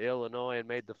over into Illinois and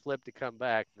made the flip to come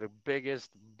back, the biggest,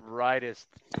 brightest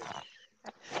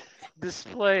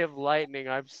display of lightning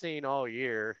I've seen all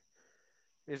year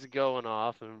is going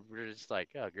off, and we're just like,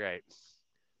 oh, great.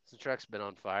 The truck's been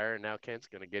on fire, and now Kent's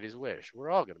going to get his wish. We're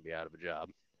all going to be out of a job.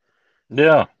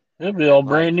 Yeah. It'll be all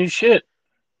Like, brand new shit.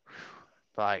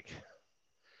 like,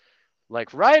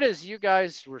 like right as you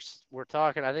guys were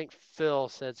talking, I think Phil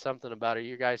said something about are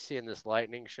you guys seeing this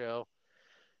lightning show?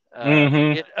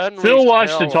 Mm-hmm. It Phil unleashed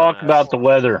likes to hell on talk about us. the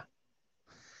weather.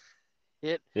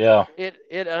 It Yeah.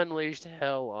 it unleashed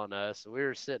hell on us. We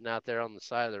were sitting out there on the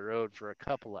side of the road for a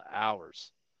couple of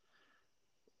hours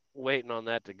waiting on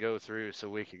that to go through so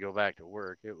we could go back to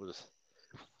work.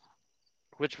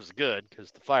 Which was good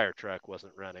because the fire truck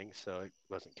wasn't running, so it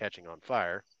wasn't catching on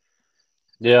fire.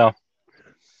 Yeah.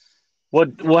 Well,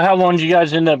 how long did you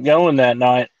guys end up going that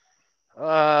night?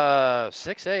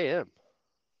 6 a.m.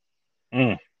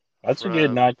 Mm, that's a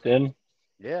good from night then.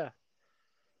 yeah,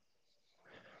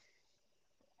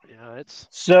 yeah. It's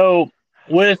So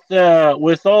with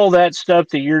all that stuff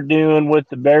that you're doing with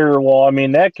the barrier wall, I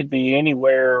mean that could be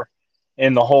anywhere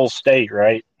in the whole state,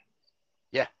 right?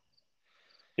 yeah,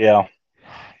 Yeah.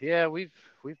 yeah. We've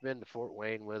been to Fort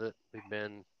Wayne with it. We've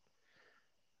been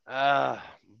uh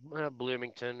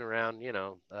Bloomington around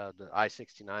the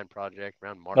I-69 project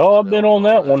around Oh, I've been Martinsville and on all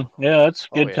that that. one. Yeah, that's a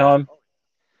Oh good yeah, time.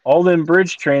 All them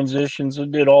bridge transitions, I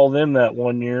did all them that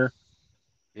one year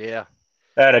yeah.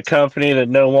 at a company that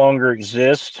no longer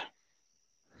exists.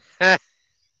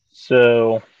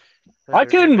 So I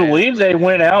Under new couldn't believe management. they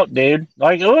went out, dude.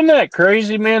 Like, wasn't that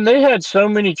crazy, man? They had so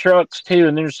many trucks too,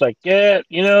 and they're just like, yeah,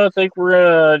 I think we're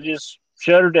gonna just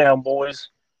shut her down, boys.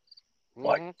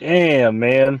 Like, hmm damn,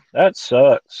 man, that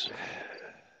sucks.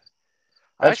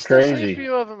 I That's still see a crazy.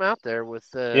 few of them out there with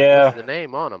Yeah, the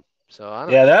name on them. So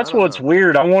yeah, I that's don't what's know.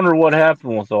 weird. I wonder what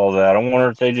happened with all that. I wonder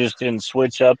if they just didn't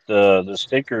switch up the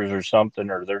stickers or something,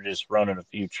 or they're just running a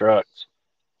few trucks.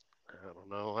 I don't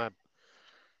know.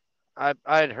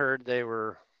 I'd heard they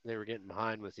were getting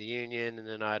behind with the union, and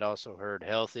then I'd also heard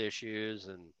health issues,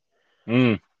 and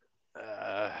Mm,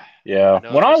 uh, I yeah.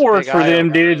 know When it I was a worked big for eye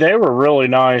them, opener. dude, they were really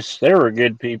nice. They were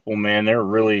good people, man. They were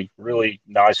really, really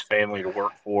nice family to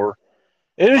work for.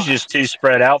 It was My just too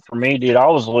spread out for me, dude. I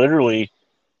was literally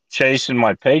chasing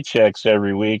my paychecks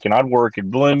every week, and I'd work in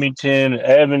Bloomington,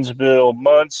 Evansville,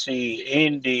 Muncie,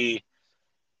 Indy,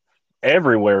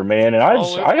 everywhere, man. And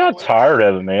oh, I got tired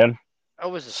of it, man. it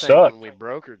was the same when Sucked. we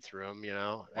brokered through them,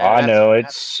 and I that's know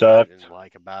it what I didn't sucked.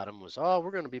 like about them was, oh,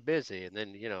 we're going to be busy, and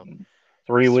then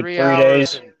 3 with three 3 days.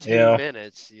 hours and two Yeah,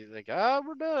 minutes, you think, oh,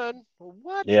 we're done. Well,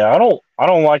 what? yeah. I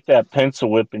don't like that pencil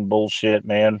whipping bullshit,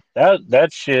 man.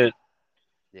 That shit.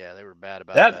 Yeah, they were bad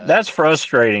about that. That's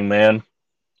frustrating, man.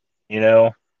 You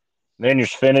know. Then you're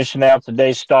finishing out the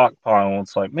day stockpile.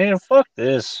 It's like, man, fuck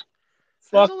this.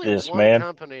 There's Fuck only this, one man.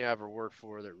 company I ever worked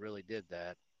for that really did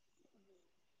that,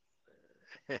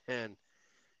 and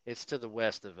it's to the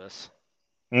west of us.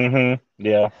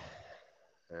 Yeah.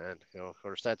 And of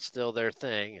course, that's still their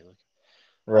thing. And,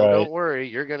 oh, don't Right. worry,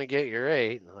 you're gonna get your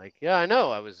 8. And like, yeah, I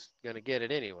know I was gonna get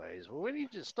it anyways. Well, we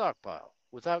need to stockpile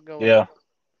without going Yeah. in,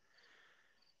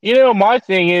 My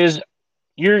thing is,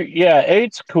 yeah,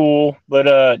 eight's cool,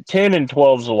 but 10 and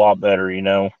 12's a lot better.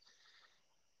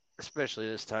 especially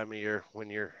this time of year when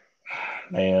you're.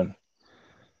 Man.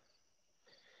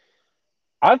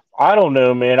 I don't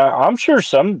know, man. I'm sure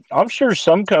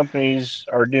some companies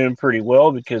are doing pretty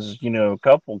well because a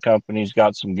couple companies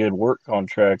got some good work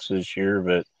contracts this year,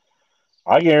 but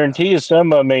I Yeah. guarantee you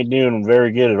some of them ain't doing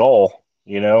very good at all.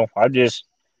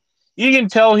 You can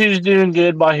tell who's doing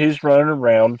good by who's running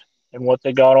around and what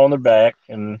they got on their back,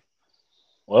 and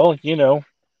well,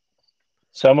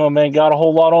 some of them ain't got a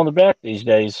whole lot on their back these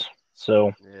days.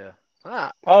 So Yeah.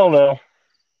 Ah, I don't know.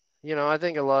 I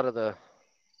think a lot of the.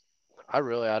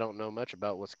 I don't know much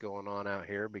about what's going on out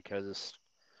here because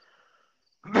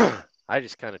I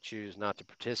just kind of choose not to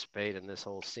participate in this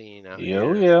whole scene out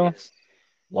Yo, here. yeah, It's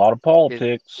a lot of it,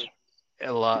 politics.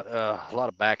 a lot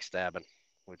of backstabbing,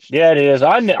 which Yeah, it is.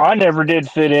 I, just I never did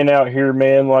fit in out here,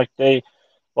 man. Like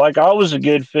I was a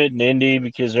good fit in Indy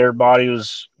because everybody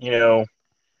was, you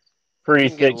pretty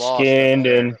can get thick lost out skinned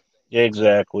there. and yeah,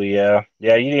 exactly, yeah.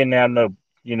 Yeah, you didn't have no,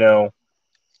 you know,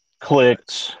 But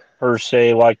cliques per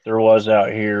se like there was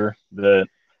out here. But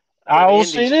I but will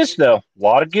say Indy's this though, a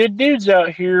lot of good dudes out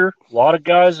here, a lot of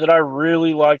guys that I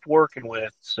really liked working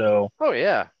with. So oh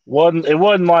yeah it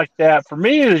wasn't like that for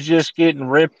me. It was just getting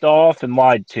ripped off and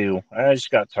lied to. I just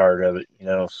got tired of it.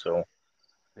 So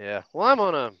yeah. Well,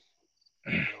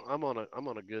 I'm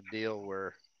on a good deal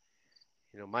where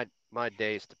my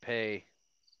days to pay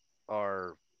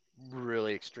are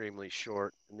really extremely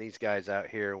short, and these guys out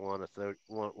here want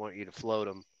you to float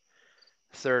them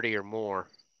 30 or more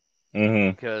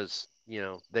hmm because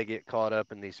they get caught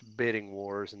up in these bidding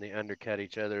wars and they undercut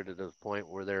each other to the point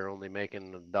where they're only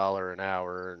making $1 an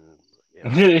hour, and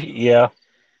yeah,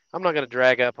 I'm not going to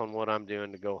drag up on what I'm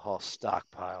doing to go haul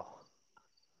stockpile,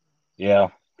 yeah.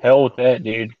 you Hell with know, that,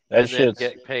 dude. That and then shit's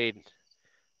get paid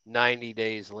 90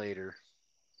 days later,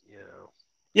 you know.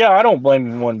 yeah. I don't blame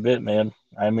him one bit, man.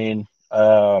 I mean,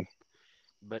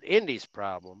 But Indy's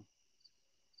problem,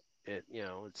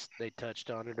 it's they touched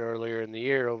on it earlier in the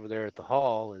year over there at the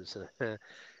hall, is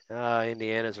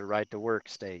Indiana's a right to work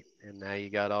state, and now you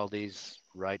got all these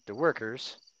right to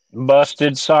workers.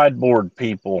 busted sideboard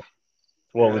people.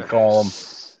 That's what we call them.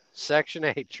 Section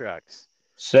 8 trucks.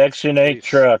 Section 8 We've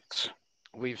trucks,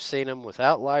 we've seen them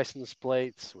without license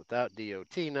plates, without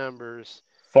DOT numbers.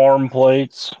 farm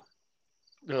plates.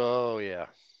 Oh yeah,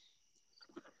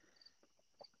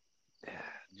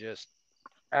 just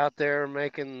out there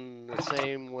making the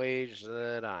same wage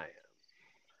that I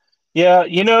Yeah,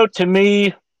 to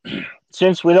me,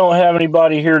 since we don't have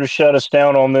anybody here to shut us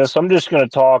down on this, I'm just going to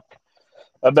talk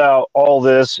about all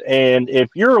this. And if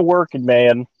you're a working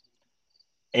man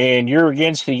and you're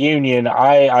against the union,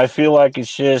 I feel like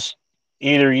it's just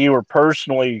either you are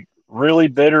personally really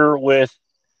bitter with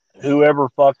whoever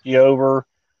fucked you over,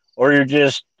 or you're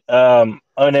just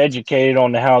uneducated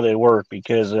on how they work.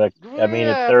 Because am. I mean,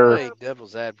 if Well, I'm they're playing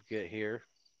devil's advocate here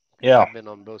because yeah, I've been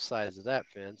on both sides of that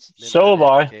fence, been so have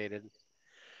I. uneducated,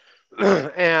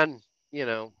 and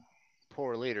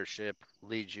poor leadership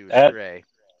leads you At, astray.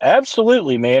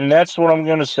 absolutely, man, and that's what I'm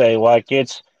going to say.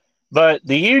 But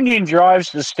the union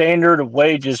drives the standard of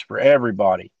wages for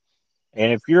everybody.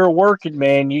 And if you're a working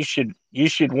man, you should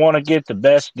want to get the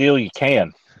best deal you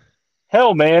can.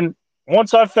 Hell, man,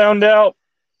 once I found out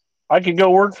I could go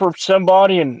work for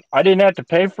somebody and I didn't have to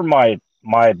pay for my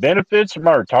benefits or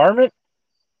my retirement,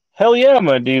 hell yeah, I'm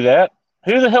going to do that.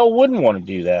 Who the hell wouldn't want to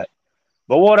do that?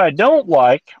 But what I don't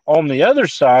like on the other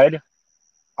side,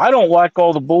 I don't like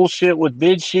all the bullshit with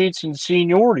bid sheets and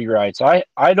seniority rights. I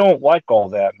don't like all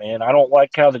that, man. I don't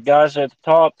like how the guys at the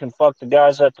top can fuck the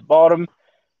guys at the bottom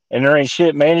and there ain't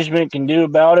shit management can do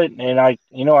about it. And I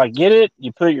get it.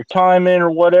 You put your time in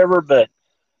or whatever, but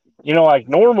like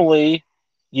normally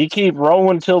you keep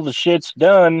rolling till the shit's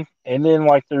done. And then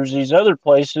like there's these other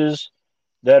places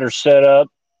that are set up,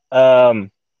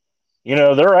 um,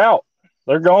 they're out.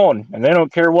 They're gone and they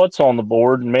don't care what's on the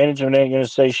board and management ain't going to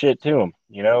say shit to them.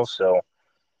 So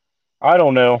I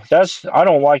don't know. I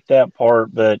don't like that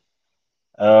part, but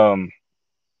um,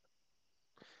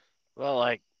 Well,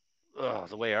 like,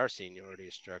 the way our seniority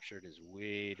is structured is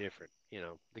way different.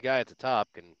 The guy at the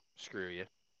top can screw you,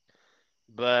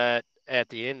 but at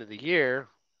the end of the year,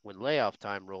 when layoff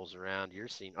time rolls around,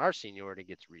 our seniority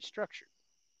gets restructured.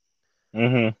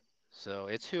 mhm, So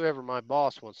it's whoever my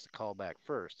boss wants to call back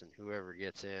first and whoever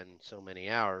gets in so many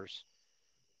hours.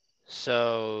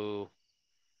 So,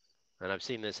 and I've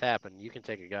seen this happen. You can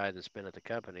take a guy that's been at the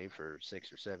company for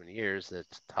 6 or 7 years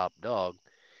that's top dog,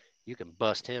 you can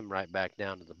bust him right back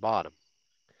down to the bottom.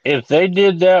 If they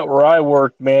did that where I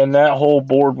worked, man, that whole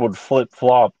board would flip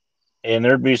flop, and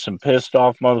there'd be some pissed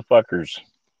off motherfuckers.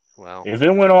 Well, If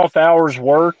it went off hours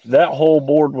worked, that whole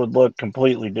board would look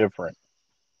completely different.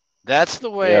 that's the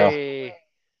Yeah. way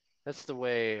that's the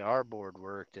way our board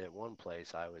worked at one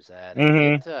place I was at, and it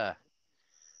Mm-hmm.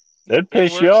 It'd it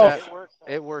piss you works out off.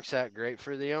 it works out great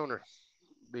for the owner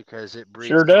because it breeds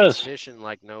Sure does. competition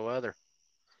like no other.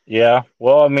 Yeah.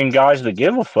 Well, I mean, guys that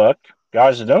give a fuck,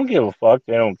 guys that don't give a fuck,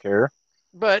 they don't care.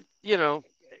 But,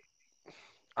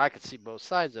 I could see both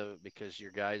sides of it because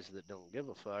you're guys that don't give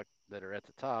a fuck that are at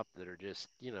the top that are just,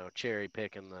 cherry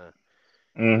picking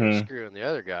Mm-hmm. screwing the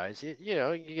other guys.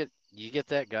 You get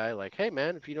that guy like, "Hey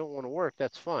man, if you don't want to work,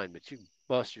 that's fine, but you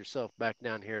bust yourself back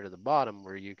down here to the bottom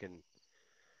where you can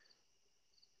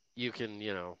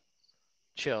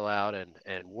chill out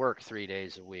and work 3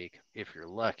 days a week if you're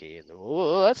lucky." And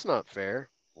well, that's not fair.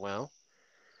 Well,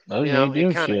 Oh, you ain't it doing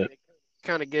kind of shit.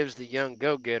 kind of gives the young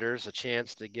go-getters a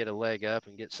chance to get a leg up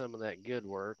and get some of that good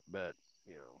work, but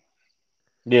you know,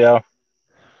 Yeah.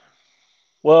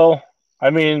 Well, I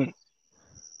mean,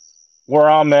 where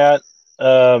I'm at,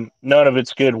 none of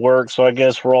it's good work, so I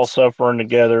guess we're all suffering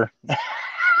together.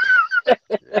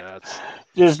 yeah, it's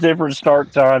Just different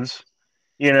start times,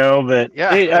 But yeah,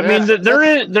 I and mean, there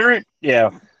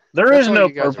that's is why no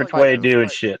you guys are perfect way fighting of over doing it.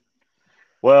 shit.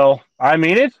 Well, I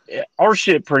mean, our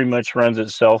shit pretty much runs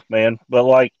itself, man. But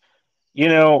like, you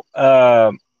know,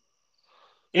 uh,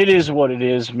 it is what it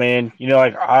is, man.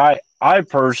 Like I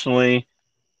personally,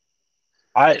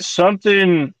 I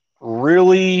something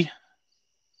really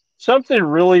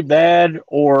bad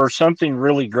or something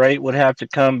really great would have to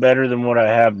come better than what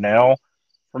I have now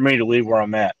for me to leave where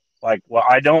I'm at. Like, well,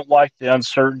 I don't like the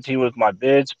uncertainty with my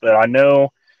bids, but I know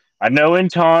in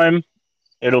time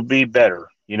it'll be better,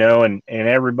 and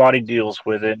everybody deals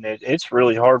with it, and it's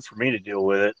really hard for me to deal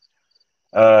with it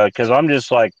because I'm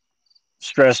just like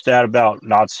stressed out about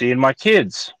not seeing my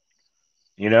kids.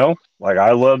 Like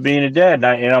I love being a dad,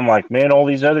 and I'm like, man, all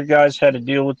these other guys had to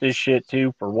deal with this shit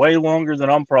too for way longer than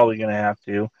I'm probably gonna have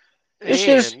to. It's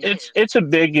just And it's a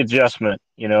big adjustment.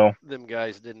 them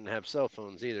guys didn't have cell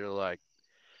phones either. Like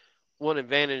one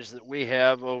advantage that we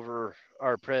have over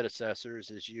our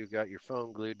predecessors is you got your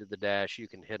phone glued to the dash. You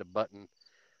can hit a button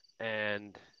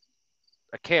and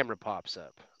a camera pops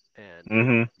up, and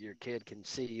Hmm. your kid can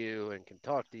see you and can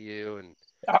talk to you,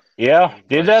 Yeah, and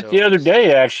did vice that the over. other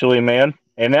day actually, man,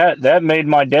 and that made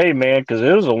my day, man, because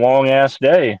it was a long ass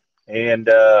day, and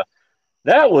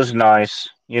that was nice.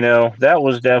 That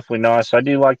was definitely nice. I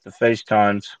do like the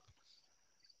FaceTimes.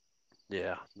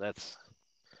 Yeah,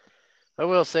 I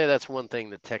will say that's one thing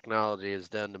that technology has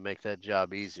done to make that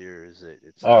job easier is that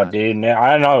it's Oh, not. dude, now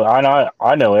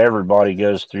I know everybody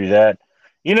goes through that.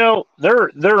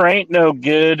 There ain't no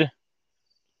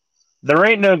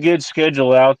good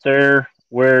schedule out there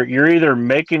where you're either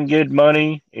making good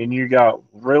money and you got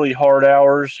really hard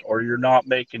hours, or you're not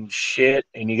making shit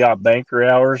and you got banker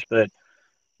hours. But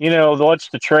what's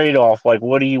the trade off? Like,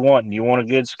 what do you want? Do you want a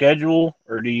good schedule,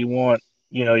 or do you want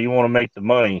to make the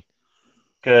money?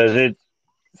 Because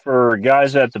for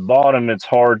guys at the bottom, it's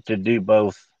hard to do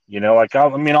both. Like I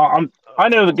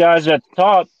know the Oh, guys at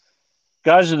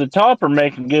the top are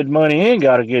making good money and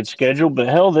got a good schedule, but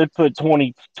hell, they put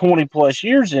 20 plus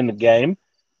years in the game.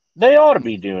 They ought to hmm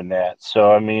be doing that.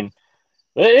 So I mean,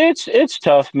 it's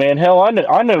tough, man. Hell, I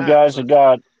know guys Look,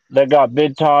 that got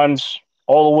bid times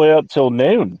all the way up till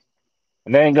noon,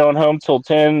 and they ain't going home till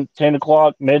 10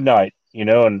 o'clock midnight.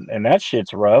 And that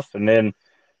shit's rough. And then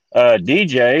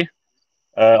DJ,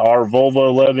 our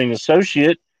Volvo loving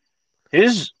associate,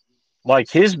 his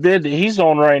his bid that he's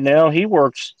on right now, he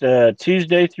works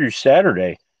Tuesday through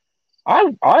Saturday.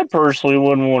 I personally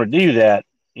wouldn't want to do that,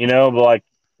 but like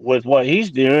with what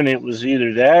he's doing, it was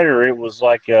either that or it was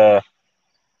like you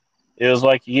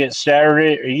get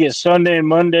Saturday or you get Sunday and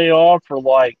Monday off, or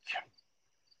like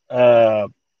uh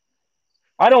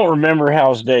I don't remember how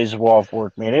his days of off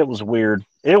work, man. It was weird.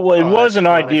 It oh, that's wasn't funny.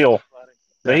 ideal,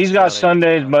 but That's he's got funny.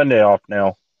 Sunday and Monday off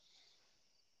now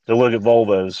to look at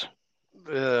Volvos.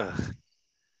 Ugh.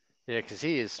 Yeah, because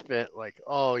he has spent like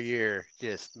all year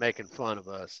just making fun of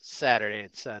us. Saturday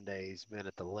and Sunday, he's been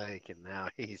at the lake, and now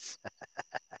he's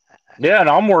Yeah, and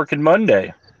I'm working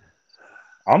Monday.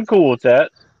 I'm cool with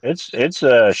that. It's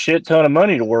a shit ton of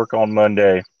money to work on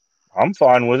Monday. I'm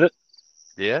fine with it.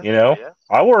 yeah, You know,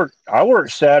 I work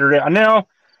Saturday now.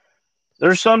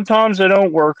 There's sometimes I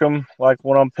don't work them. Like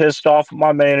when I'm pissed off at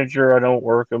my manager, I don't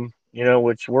work them.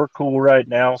 Which we're cool right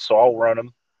now, so I'll run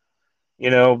them.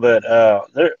 But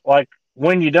they're like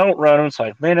when you don't run them, it's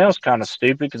like, man, that was kind of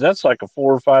stupid because that's like a $400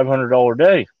 or $500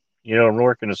 day. And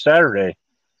working a Saturday.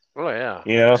 Oh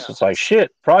yeah. So it's like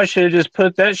shit. Probably should have just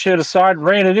put that shit aside and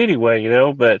ran it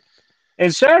anyway. But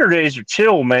and Saturdays are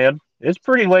chill, man. It's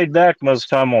pretty laid back most of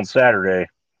the time on Saturday.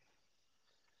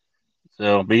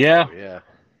 So, but yeah, Oh yeah.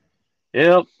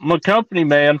 yeah, I'm a company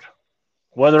man.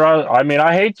 Whether I mean,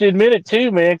 I hate to admit it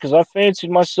too, man, because I fancied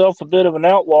myself a bit of an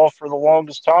outlaw for the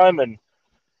longest time, and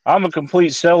I'm a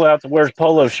complete sellout that wears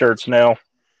polo shirts now.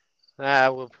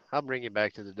 Well, I'll bring you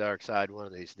back to the dark side one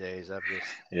of these days.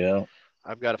 Yeah,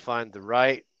 I've got to find the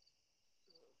right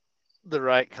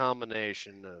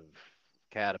combination of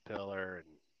Caterpillar and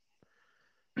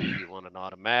do you want an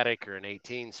automatic or an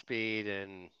 18 speed,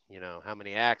 and how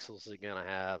many axles is it gonna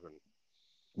have, and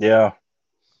yeah.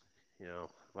 you know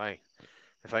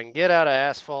if I can get out of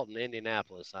asphalt in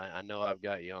Indianapolis, I know I've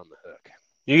got you on the hook.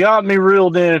 You got me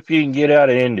reeled in if you can get out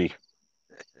of Indy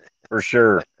for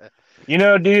sure.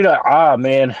 Dude,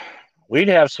 man, we'd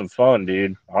have some fun,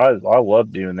 dude. I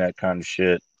love doing that kind of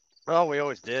shit, Oh, we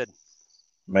always did. Dude,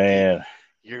 man.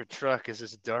 your truck is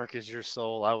as dark as your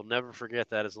soul. I will never forget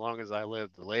that as long as I live.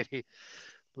 The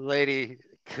lady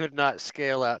could not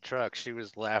scale out trucks. She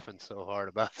was laughing so hard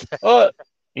about that. Uh,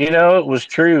 it was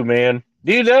true, man.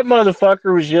 Dude, that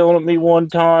motherfucker was yelling at me one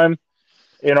time,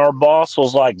 and our boss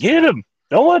was like, "Get him!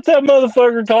 Don't let that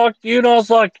motherfucker talk to you." And I was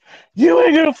like, "You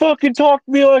ain't gonna fucking talk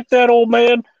to me like that, old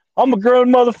man. I'm a grown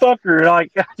motherfucker." And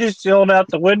like, I just yelling out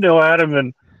the window at him,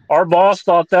 and our boss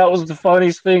thought that was the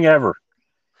funniest thing ever.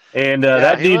 And Yeah,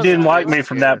 that he dude didn't wasn't like getting me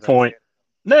from that scared of point. her.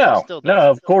 He No, still no, doesn't.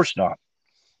 of course not.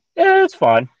 Yeah, it's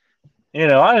fine. I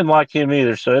didn't like him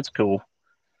either, so it's cool.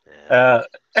 Yeah.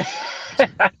 Uh,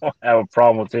 I don't have a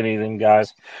problem with anything,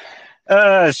 guys.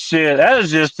 Shit.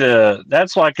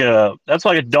 That's like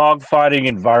a dog fighting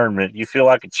environment. You feel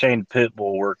like a chained pit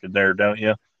bull working there, don't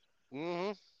you?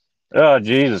 Hmm. Oh,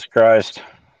 Jesus Christ.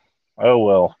 Oh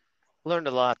well. Learned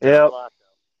a lot though.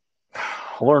 Yeah,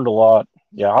 learned a lot.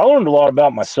 Yeah, I learned a lot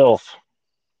about myself.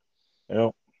 You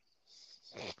know,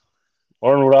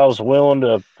 learned what I was willing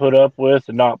to put up with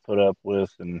and not put up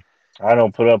with, and I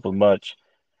don't put up with much.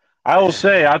 I will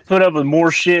say I put up with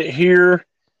more shit here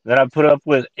than I put up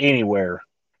with anywhere.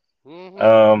 Hmm.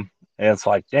 And it's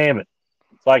like, damn it.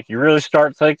 It's like you really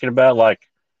start thinking about like,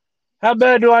 how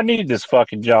bad do I need this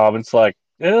fucking job? It's like,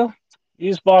 well,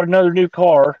 you just bought another new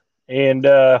car and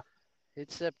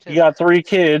It's you got September. 3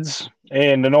 kids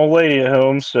and an old lady at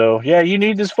home, so yeah, you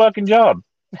need this fucking job.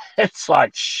 It's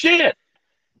like shit.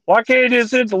 Why can't you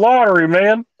just hit the lottery,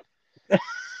 man?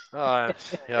 Oh,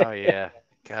 oh yeah.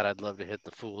 God, I'd love to hit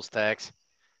the fool's tax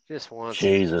just once.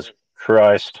 Jesus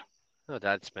Christ. Oh,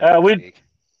 I'd spend it in a We week.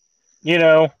 you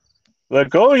know,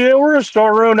 like, oh yeah, we're gonna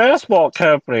start our own asphalt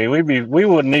company. We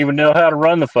wouldn't even know how to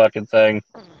run the fucking thing.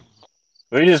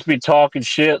 We'd just be talking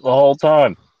shit the whole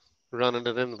time. Running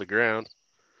it into the ground.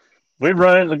 We'd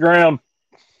run it in the ground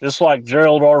just like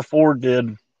Gerald R. Ford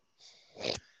did.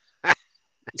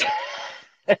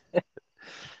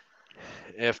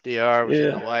 FDR was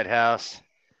in the Yeah. White House.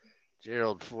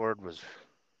 Gerald Ford was,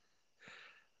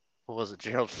 what was it?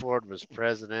 Gerald Ford was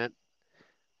president,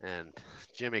 and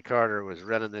Jimmy Carter was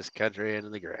running this country into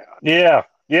the ground. Yeah.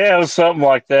 Yeah, it was something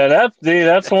like that.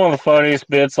 That's one of the funniest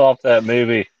bits off that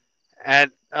movie.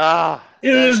 And It that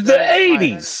was the that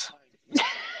is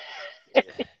my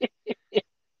 '80s.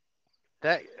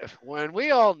 that when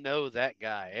we all know that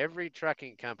guy, every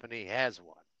trucking company has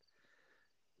one.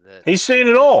 That He's seen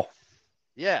it just all.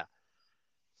 yeah.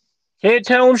 Can't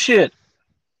tell him shit.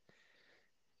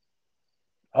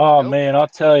 Oh Nope. man, I'll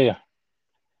tell you.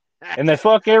 And they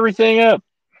fuck everything up.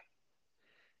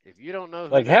 If you don't know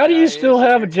who Like, that how do you guy still is in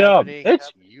have a your job? company,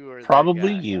 It's you are that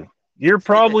probably guy. you. You're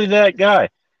probably that guy.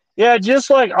 Yeah, just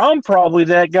like I'm probably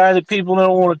that guy that people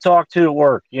don't want to talk to at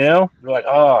work, They're like,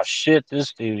 oh shit,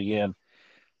 this dude again.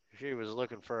 She was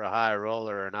looking for a high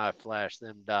roller, and I flashed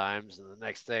them dimes, and the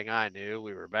next thing I knew,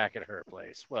 we were back at her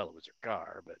place. Well, it was her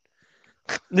car,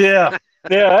 Yeah.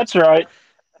 Yeah, that's right.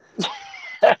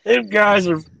 Them guys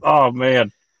are oh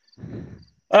man.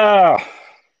 Ah,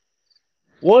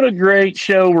 what a great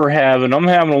show we're having. I'm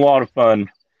having a lot of fun.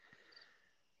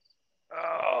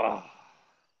 oh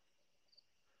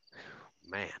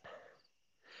man,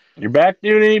 Your back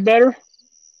doing any better?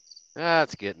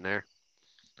 that's getting there.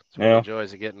 It's one of the Yeah.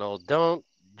 joys of getting old. Don't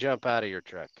jump out of your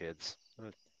truck, kids.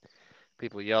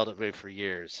 People yelled at me for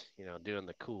years, doing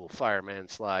the cool fireman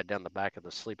slide down the back of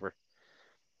the sleeper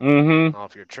Mm-hmm.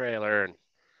 off your trailer, and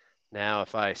Now,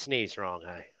 if I sneeze wrong,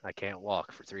 I can't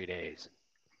walk for 3 days.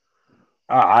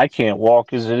 I can't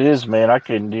walk as it is, man. I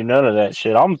couldn't do none of that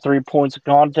shit. I'm 3 points of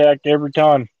contact every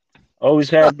time. Always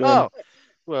have been. Oh,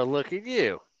 well, look at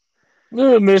you.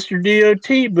 Look, Mr.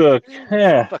 DOT book.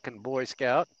 Yeah. Fucking Boy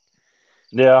Scout.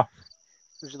 Yeah.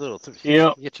 There's your little,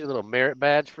 Yep. you get your little merit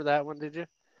badge for that one, did you?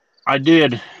 I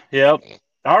did. Yep.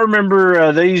 I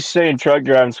remember they used to say in truck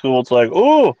driving school, it's like,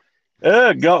 oh,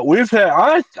 God, we've had.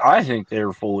 I think they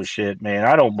were full of shit, man.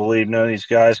 I don't believe none of these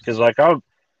guys because, like, I'm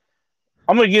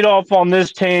gonna get off on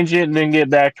this tangent and then get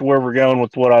back to where we're going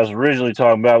with what I was originally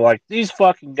talking about. Like these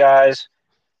fucking guys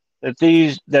that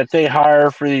they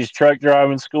hire for these truck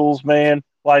driving schools, man.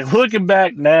 Like looking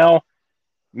back now,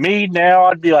 me now,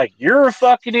 I'd be like, you're a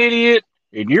fucking idiot,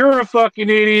 and you're a fucking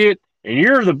idiot, and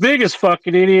you're the biggest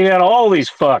fucking idiot out of all these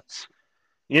fucks.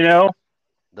 You know?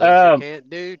 Those you Um, can't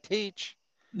do, teach.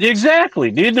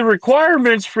 exactly, dude. The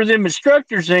requirements for them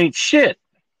instructors ain't shit.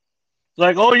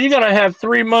 Like, oh, you gotta have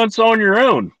 3 months on your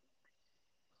own.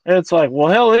 And it's like, well,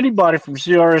 hell, anybody from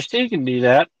CRST can do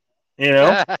that. You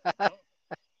know? That's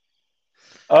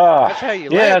Uh, how you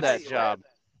yeah, land that job.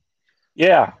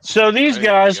 yeah. So these I ain't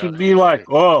guys got would it, be like,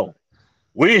 buddy. oh,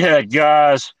 we had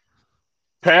guys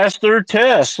pass their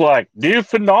tests, like do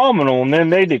phenomenal, and then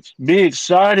they'd be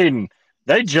excited and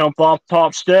they jump off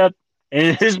top step,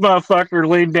 and his motherfucker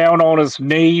leaned down on his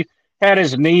knee, had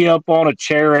his knee up on a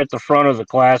chair at the front of the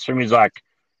classroom. He's like,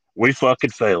 "We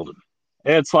fucking failed him."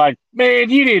 It's like, man,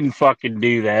 you didn't fucking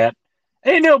do that.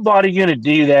 Ain't nobody gonna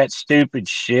do that stupid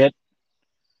shit,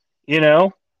 you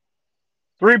know.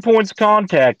 3 points of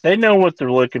contact. They know what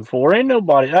they're looking for. Ain't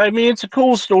nobody. I mean, it's a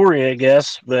cool story, I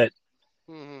guess, but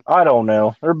Hmm. I don't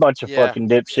know. They're a bunch of Yeah, fucking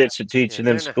dipshits that teach yeah, in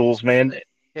them they're not. schools, man.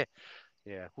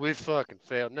 Yeah, we fucking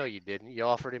failed. No, you didn't. You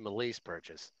offered him a lease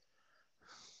purchase.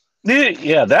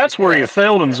 Yeah, that's where you Yeah,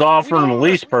 failed him is we offering him a don't.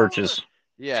 lease purchase.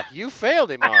 Yeah, you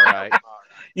failed him, all right.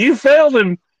 You failed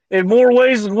him in more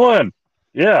ways than one.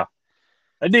 Yeah,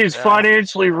 that dude's Yeah.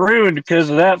 financially ruined because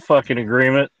of that fucking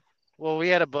agreement. Well, we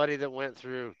had a buddy that went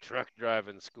through truck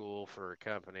driving school for a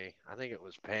company. I think it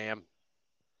was Pam.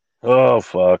 Oh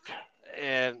fuck!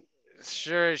 And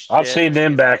sure as I've shit, seen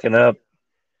them backing up.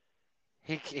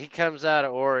 he comes out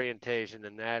of orientation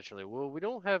and naturally, well, we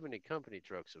don't have any company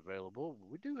trucks available.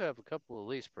 We do have a couple of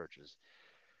lease purchases.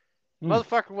 Hmm,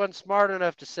 Motherfucker wasn't smart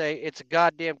enough to say it's a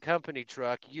goddamn company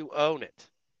truck. You own it.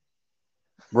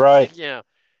 right? You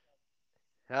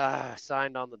know,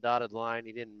 signed on the dotted line.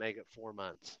 He didn't make it 4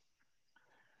 months.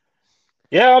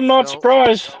 Yeah, I'm not Don't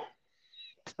surprised.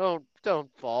 don't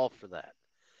fall for that.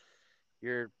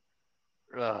 You're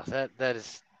that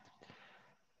is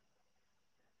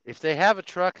if they have a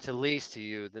truck to lease to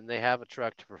you, then they have a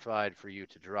truck to provide for you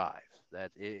to drive.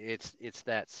 It's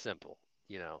that simple.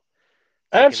 You know,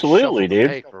 they can shuffle Absolutely, the dude.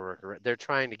 paperwork. They're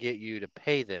trying to get you to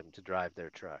pay them to drive their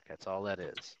truck. That's all that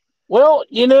is. Well,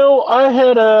 I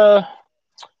had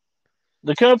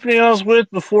the company I was with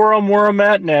before I'm where I'm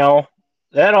at now.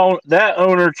 That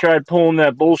owner tried pulling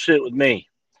that bullshit with me.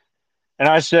 And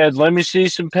I said, let me see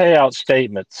some payout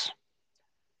statements.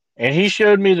 And he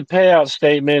showed me the payout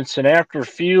statements. And after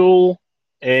fuel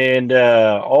and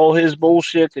all his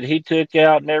bullshit that he took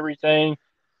out and everything,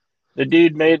 the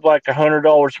dude made like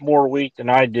 $100 more a week than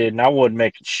I did. And I wasn't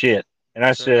making shit. And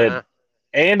I said, Uh-huh.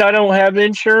 and I don't have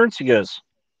insurance. He goes,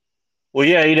 well,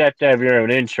 yeah, you'd have to have your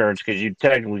own insurance because you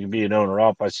technically be an owner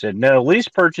op. I said, no, lease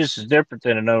purchase is different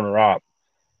than an owner op.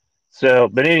 So,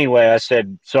 but anyway, I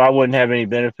said, so I wouldn't have any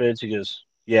benefits. He goes,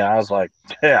 yeah. I was like,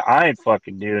 yeah, I ain't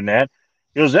fucking doing that.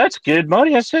 He goes, that's good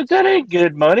money. I said, that ain't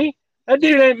good money. That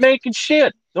dude ain't making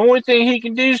shit. The only thing he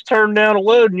can do is turn down a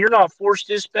load, and you're not forced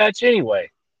dispatch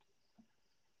anyway.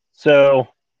 So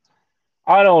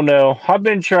I don't know. I've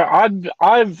been trying.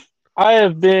 I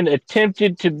have been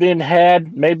attempted to been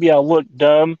had. Maybe I look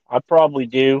dumb. I probably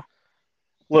do.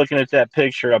 Looking at that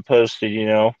picture I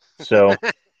posted, so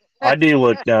I do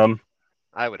look dumb.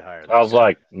 I would hire I that was guy.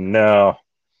 like, no.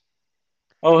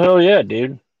 Oh hell yeah,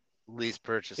 dude. Lease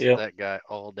purchase Yep, that guy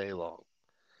all day long.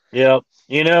 yep.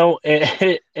 And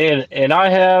I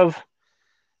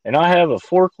have a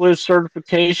forklift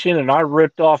certification, and I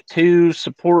ripped off two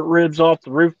support ribs off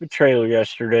the roof of the trailer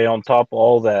yesterday. On top of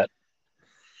all that,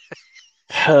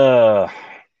 I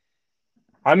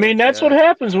mean Heck that's what yeah.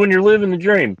 happens when you're living the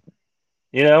dream.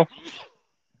 You know.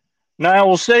 Now I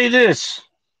will say this: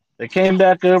 they came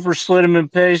back over, slid them in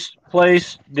place,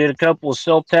 did a couple of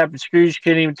self tapping screws. You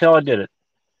couldn't even tell I did it.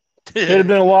 Could have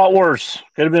been a lot worse.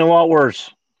 Could have been a lot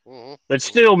worse. Hmm. But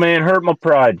still, man, hurt my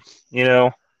pride. You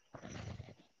know.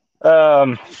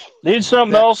 Um, Did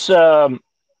something That else. I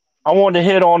wanted to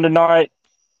hit on tonight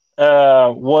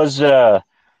was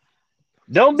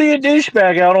don't be a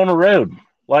douchebag out on the road.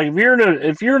 Like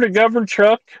if you're in a government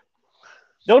truck,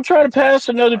 don't try to That's pass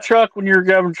absolutely another right. truck when you're a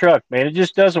government truck, man. It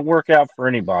just doesn't work out for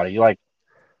anybody. Like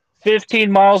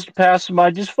 15 miles to pass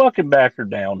somebody, just fucking back her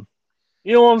down.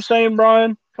 You know what I'm saying,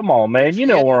 Brian? Come on, man. You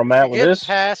know where I'm If at you're with getting this.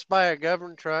 passed by a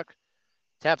government truck,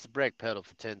 tap the brake pedal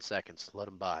for 10 seconds. Let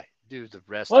them by. Do the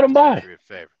rest Let of them the by. country a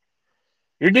favor.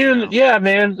 You're You doing, know. yeah,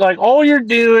 man. Like all you're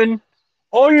doing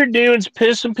is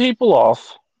pissing people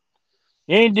off.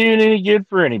 You ain't doing any good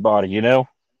for anybody, you know?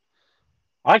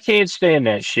 I can't stand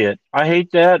that shit. I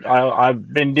hate that.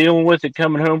 I've been dealing with it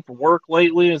coming home from work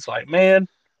lately. It's like, man,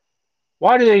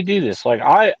 why do they do this? Like,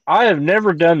 I have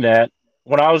never done that.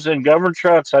 When I was in government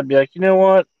trucks, I'd be like, you know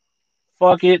what?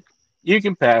 Fuck it. You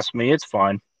can pass me. It's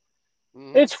fine.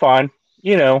 Hmm. It's fine.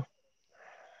 You know,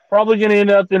 probably going to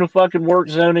end up in a fucking work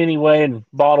zone anyway and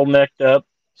bottlenecked up.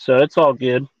 So it's all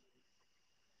good.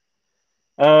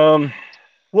 Um,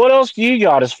 what else do you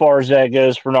got as far as that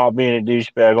goes for not being a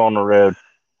douchebag on the road?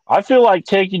 I feel like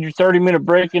taking your 30-minute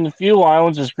break in the fuel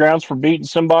islands is grounds for beating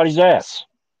somebody's ass.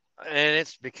 And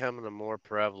it's becoming a more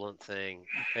prevalent thing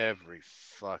every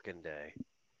fucking day.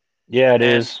 Yeah, it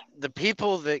And is. the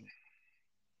people that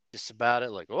just about it,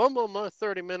 like, oh, I'm on my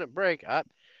 30-minute break.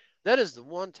 That is the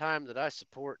one time that I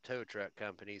support tow truck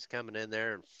companies coming in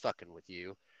there and fucking with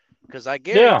you. Because I Yeah.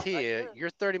 guarantee you,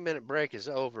 your 30-minute break is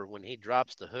over when he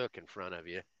drops the hook in front of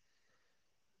you.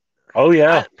 Oh,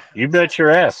 yeah. I You bet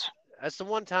your ass. That's the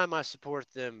one time I support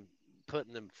them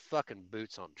putting them fucking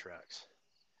boots on trucks.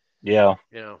 Yeah.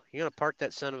 You're gonna park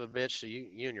that son of a bitch so you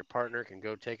and your partner can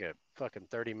go take a fucking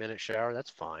 30-minute shower.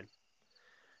 That's fine,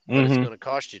 but it's Mm-hmm. gonna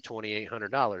cost you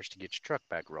 $2,800 to get your truck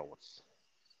back rolling.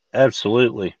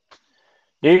 Absolutely.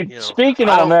 Dude, You know, speaking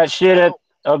I on don't. that shit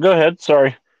oh, go ahead.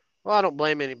 Sorry. Well, I don't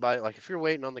blame anybody. Like if you're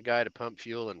waiting on the guy to pump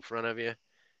fuel in front of you,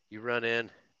 you run in,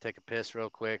 take a piss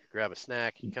real quick, grab a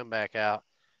snack, you come back out.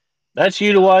 That's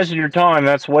You know, utilizing your time.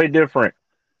 That's way different.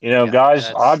 You know, yeah, guys,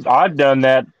 that's I've done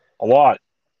that a lot.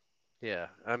 yeah.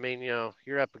 I mean,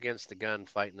 you're up against the gun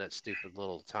fighting that stupid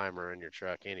little timer in your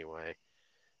truck anyway.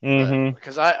 But Mm-hmm.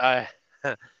 because I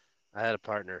I had a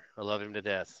partner, I love him to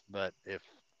death. But if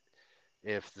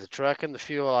the truck in the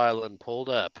fuel island pulled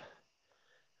up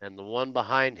and the one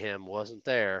behind him wasn't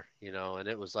there, and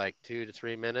it was like 2 to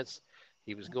 3 minutes,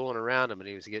 he was going around him and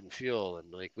he was getting fuel.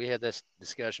 And like we had this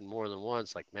discussion more than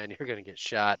once, like, man, you're gonna get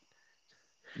shot.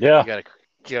 You Yeah. gotta,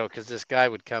 because this guy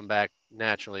would come back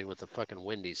naturally with a fucking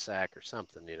windy sack or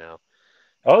something. Oh,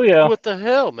 I'm like, yeah. what the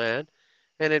hell, man?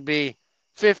 And it'd be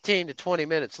 15 to 20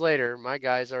 minutes later, my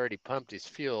guy's already pumped his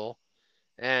fuel,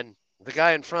 and the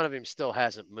guy in front of him still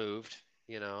hasn't moved.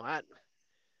 I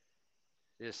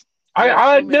just there's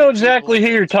I so many know exactly people.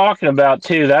 who you're talking about,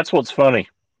 too. That's what's funny.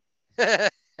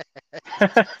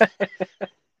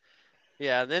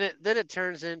 Yeah, then it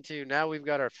turns into now we've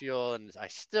got our fuel, and I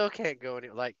still can't go any.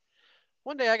 Like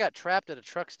one day I got trapped at a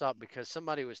truck stop because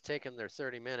somebody was taking their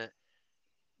 30-minute.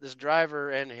 This driver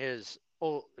and his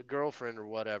girlfriend or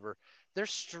whatever, they're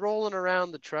strolling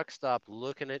around the truck stop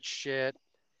looking at shit.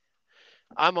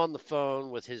 I'm on the phone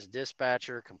with his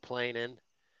dispatcher complaining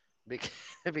because,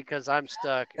 because I'm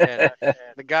stuck, and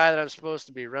the guy that I'm supposed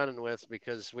to be running with,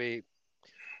 because we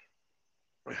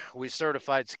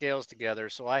certified scales together,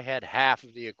 so I had half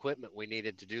of the equipment we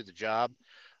needed to do the job.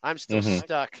 I'm still Mm-hmm.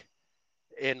 stuck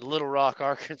in Little Rock,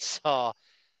 Arkansas,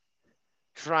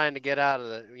 trying to get out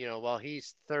of while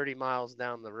he's 30 miles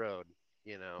down the road,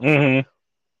 you know.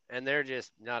 Mm-hmm. And they're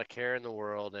just not a care in the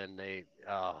world, and I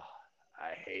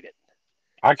hate it.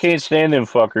 I can't stand them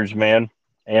fuckers, man.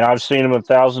 And I've seen them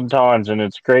 1,000 times, and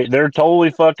it's great. They're totally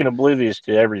fucking oblivious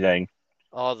to everything.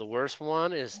 Oh, the worst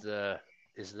one is the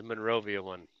Monrovia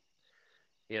one.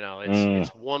 It's Mm.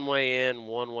 it's one way in,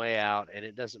 one way out, and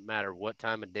it doesn't matter what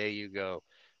time of day you go.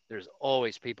 There's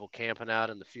always people camping out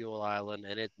in the fuel island,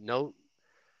 and it no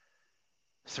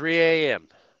 3 a.m.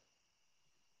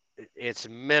 It's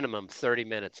minimum 30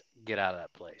 minutes. Get out of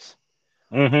that place.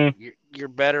 Mm-hmm. You're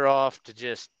better off to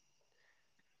just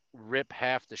rip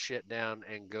half the shit down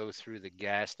and go through the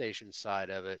gas station side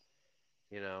of it.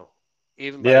 You know,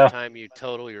 Even by the Yeah. time you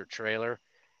total your trailer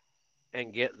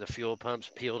and get the fuel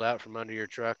pumps peeled out from under your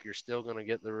truck, you're still going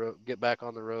to get back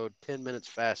on the road 10 minutes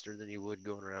faster than you would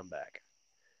going around back.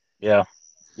 Yeah.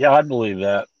 Yeah, I believe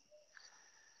that.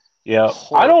 Yeah.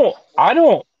 Horrible. I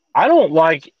don't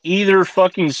like either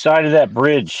fucking side of that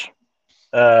bridge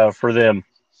for them.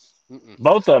 Mm-mm.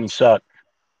 Both of them suck.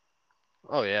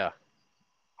 Oh yeah.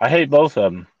 I hate both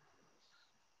of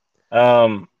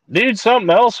them. Dude, something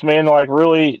else, man, like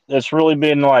really, that's really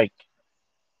been like,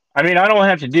 I mean, I don't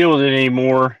have to deal with it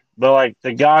anymore, but like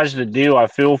the guys that do, I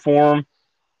feel for them.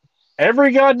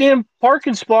 every goddamn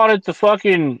parking spot at the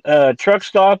fucking truck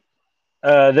stop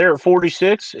there at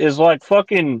 46 is like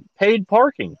fucking paid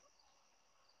parking.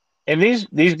 And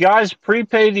these guys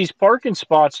prepay these parking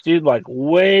spots, dude, like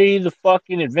way the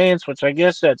fucking advance, which I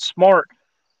guess that's smart.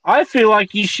 I feel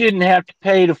like you shouldn't have to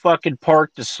pay to fucking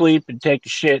park to sleep and take a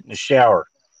shit in the shower.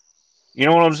 You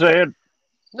know what I'm saying?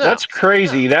 No, That's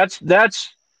crazy. That's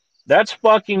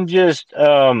fucking just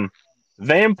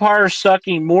vampire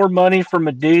sucking more money from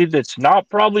a dude that's not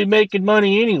probably making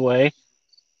money anyway.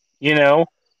 You know,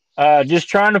 just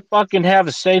trying to fucking have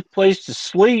a safe place to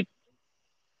sleep.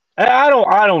 I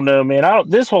don't know, man. I don't.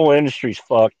 This whole industry's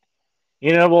fucked.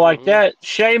 You know, but like hmm that,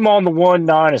 shame on the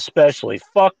 1-9 especially.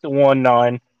 Fuck the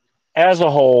 1-9 as a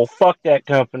whole. Fuck that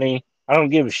company. I don't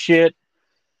give a shit.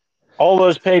 All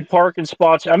those paid parking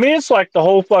spots. I mean, it's like the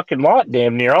whole fucking lot,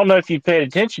 damn near. I don't know if you paid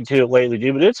attention to it lately,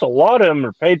 dude, but it's a lot of them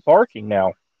are paid parking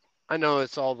now, I know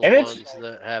it's all the and it's ones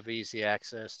that have easy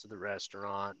access to the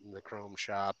restaurant and the Chrome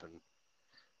shop, and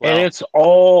and well, it's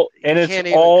all and you it's can't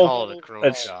even all call it a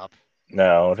Chrome it's shop,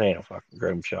 no, it ain't a fucking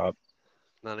groom shop.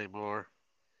 not anymore.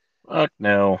 Fuck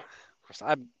no. Of course,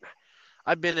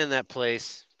 I've been in that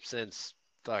place since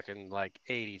fucking like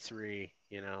 '83.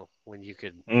 You know, when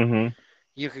Mm-hmm.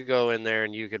 you could go in there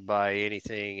and you could buy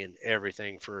anything and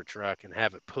everything for a truck and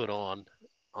have it put on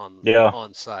Yeah.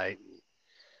 on site.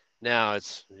 Now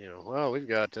it's well, we've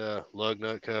got lug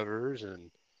nut covers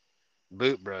and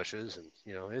boot brushes, and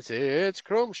it's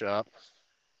Chrome Shop.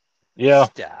 Yeah.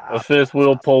 A Stop. fifth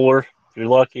wheel puller, if you're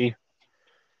lucky.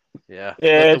 Yeah,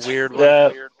 with Yeah, the it's weird one.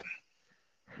 that.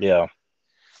 Yeah.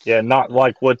 Yeah, not Uh,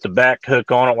 like with the back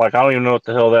hook on it. Like I don't even know what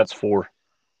the hell that's for.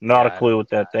 Not a yeah, clue what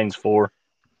that thing's for.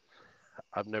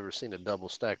 I've never seen a double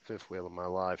stack fifth wheel in my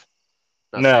life.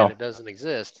 Not saying No. it doesn't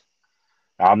exist,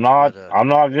 I'm not. but I'm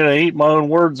not gonna eat my own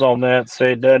words on that. And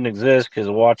say it doesn't exist because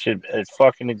watch it. It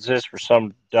fucking exists for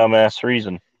some dumbass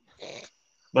reason.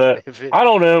 But if it I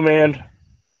don't know, man.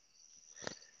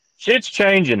 Shit's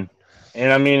changing,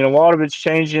 and I mean a lot of it's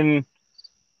changing.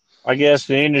 I guess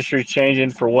the industry's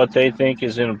changing for what they think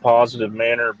is in a positive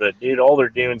manner. But dude, all they're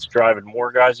doing is driving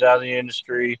more guys out of the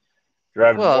industry,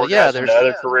 driving well, more yeah, guys into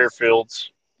other career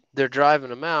fields. they're driving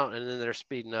them out and then they're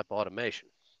speeding up automation.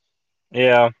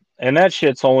 Yeah, and that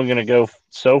shit's only gonna go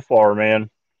so far, man.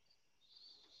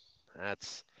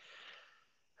 That's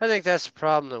I think that's the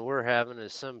problem that we're having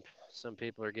is some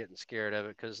people are getting scared of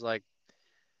it because like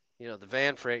the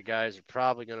van freight guys are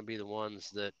probably going to be the ones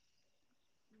that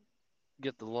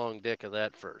get the long dick of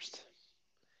that first.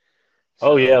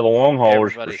 Oh yeah, the So long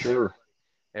haulers for everybody's sure.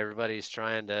 everybody's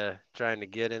trying to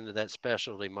get into that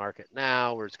specialty market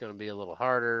now where it's going to be a little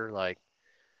harder. Like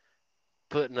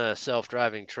putting a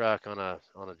self-driving truck on a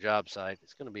job site,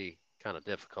 it's going to be kind of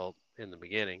difficult in the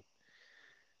beginning.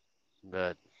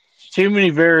 But It's too many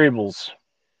variables.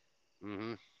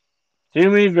 hmm Too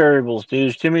many variables, dude.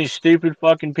 There's too many stupid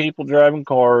fucking people driving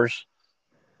cars,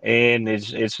 and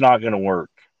it's not gonna work.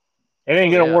 It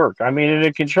ain't oh gonna yeah, work. I mean, in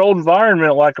a controlled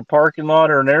environment like a parking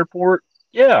lot or an airport,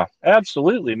 yeah,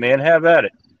 absolutely, man. Have at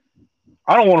it.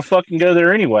 I don't want to fucking go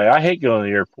there anyway. I hate going to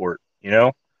the airport.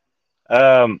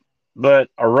 Um, but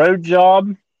a road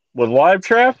job with live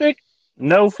traffic,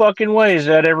 no fucking way is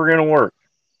that ever gonna work.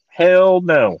 Hell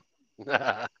no.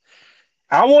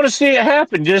 I want to see it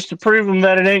happen just to prove them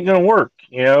that it ain't gonna work.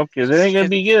 Because it ain't gonna it,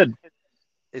 be good.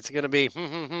 it's going to be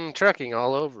trucking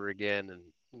all over again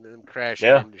and then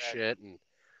crashing Yeah, into shit and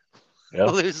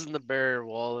yeah, losing the barrier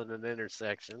wall in an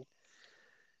intersection.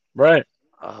 right.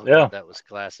 Oh Yeah, god, that was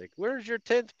classic. Where's your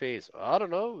 10th piece? I don't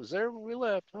know. It was there when we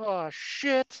left. Oh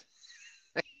shit.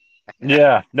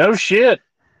 yeah. No shit.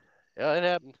 Yeah, it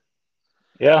happened.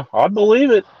 Yeah, I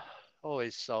believe it.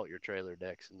 Always salt your trailer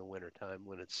decks in the wintertime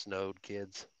when it snowed,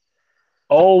 kids.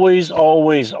 Always,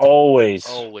 always, always.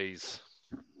 Always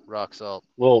rock salt.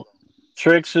 Little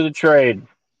tricks of the trade.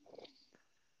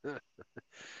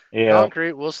 Yeah,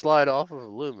 Concrete will slide off of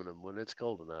aluminum when it's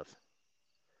cold enough.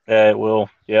 yeah, it will.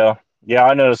 Yeah, yeah.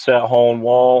 I noticed that hole in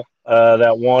wall.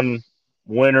 That one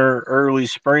winter, early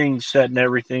spring, setting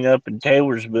everything up in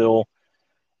Taylorsville.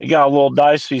 It got a little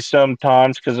dicey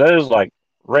sometimes because it was like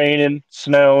raining,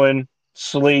 snowing,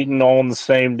 sleeting all in the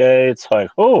same day. It's like,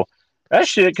 oh, that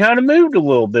shit kind of moved a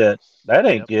little bit. That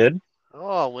ain't Yep. good.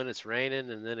 Oh, when it's raining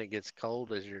and then it gets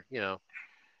cold as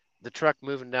the truck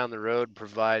moving down the road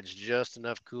provides just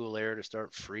enough cool air to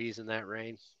start freezing that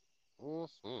rain. hmm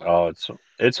Oh,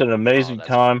 it's an Oh, amazing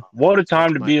that's time. What a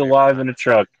time that's to my be favorite alive time. in a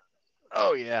truck.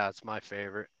 Oh yeah, it's my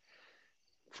favorite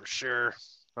for sure.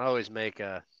 I always make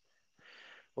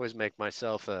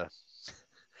myself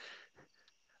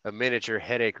a miniature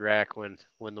headache rack when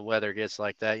the weather gets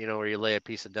like that. You know, where you lay a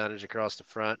piece of dunnage across the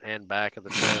front and back of the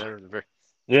trailer.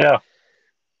 Yeah.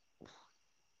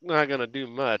 Not gonna do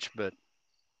much, but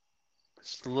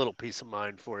it's a little peace of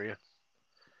mind for you.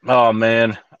 Oh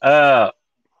man. I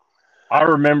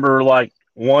remember like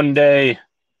one day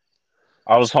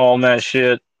I was hauling that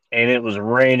shit and it was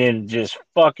raining, just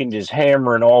fucking just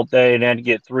hammering all day, and I had to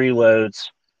get 3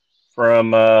 loads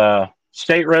from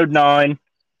State Road 9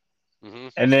 Hmm.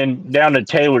 and then down to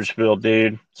Taylorsville,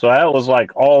 dude. So that was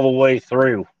like all the way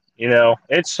through.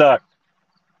 It sucked.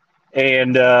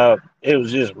 And it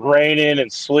was just raining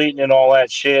and sleeting and all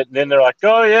that shit. And then they're like,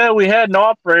 "Oh yeah, we had an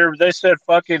operator, but they said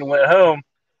fucking went home.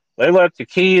 They left the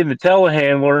key in the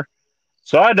telehandler."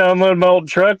 So I unloaded my old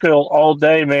truck all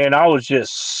day, man. I was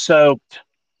just soaked.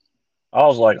 I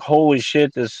was like, "Holy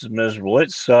shit, this is miserable."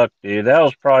 It sucked, dude. That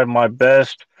was probably my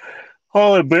best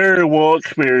Holly Berry wall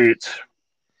experience.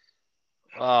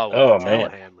 Oh, with the Oh man.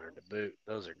 telehandler to boot,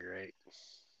 those are great.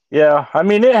 Yeah, I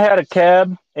mean it had a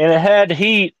cab and it had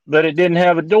heat, but it didn't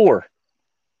have a door.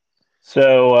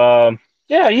 So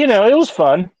yeah, it was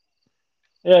fun.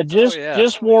 Yeah, Oh just yeah,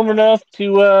 just warm enough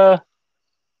to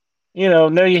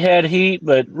know you had heat,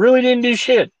 but really didn't do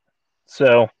shit.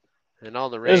 So and all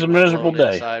the it was a rain was miserable blowing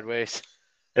in day. sideways.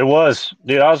 It was,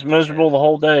 dude. I was Yeah, miserable the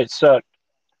whole day. It sucked.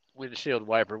 windshield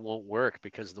wiper won't work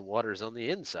because the water's on the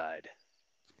inside.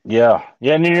 Yeah,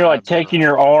 yeah. And then you're I've like been taking around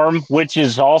your them. arm, which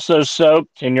is also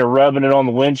soaked, and you're rubbing it on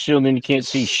the windshield, and then you can't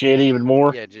see Just shit even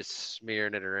more. yeah, just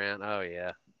smearing it around. Oh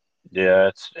yeah. Yeah,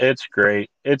 it's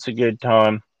great. It's a good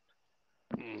time.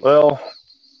 Mm. Well,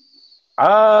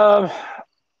 uh,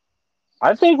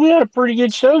 I think we had a pretty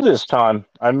good show this time.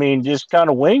 I mean, just kind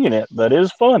of winging it, but it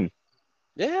was fun.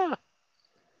 Yeah.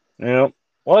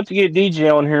 We'll have to get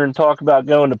DJ on here and talk about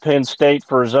going to Penn State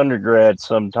for his undergrad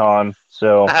sometime.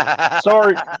 So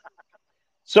sorry,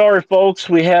 sorry, folks.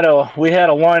 We had a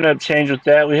lineup change with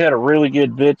that. We had a really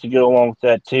good bit to go along with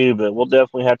that too, but we'll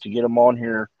definitely have to get him on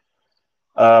here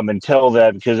and tell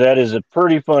that, because that is a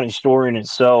pretty funny story in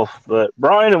itself. But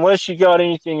Brian, unless you got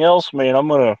anything else, man, I'm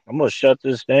gonna shut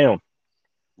this down.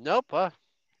 Nope.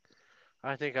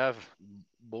 I think I've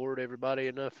bored everybody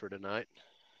enough for tonight.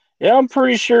 Yeah, I'm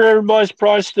pretty sure everybody's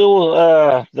probably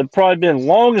still they've probably been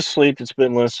long asleep that's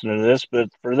been listening to this. But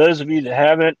for those of you that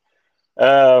haven't,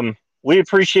 we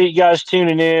appreciate you guys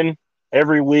tuning in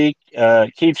every week.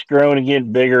 It keeps growing and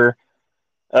getting bigger.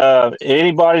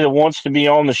 Anybody that wants to be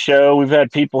on the show, we've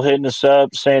had people hitting us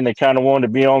up saying they kind of wanted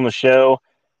to be on the show.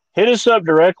 Hit us up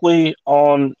directly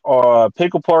on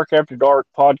Pickle Park After Dark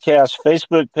podcast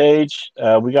Facebook page.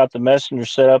 We got the messenger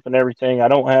set up and everything. I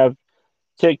don't have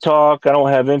TikTok. I don't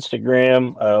have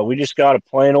Instagram. We just got a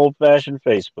plain old fashioned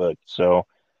Facebook. So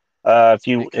if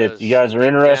you Because guys are deep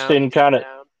interested down, in kind of,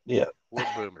 yeah, we're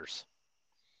boomers.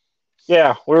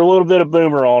 yeah, we're a little bit of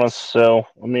boomer on us. So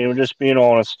I mean, we're just being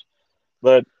honest.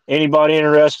 But anybody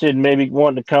interested in maybe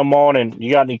wanting to come on, and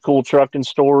you got any cool trucking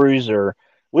stories, or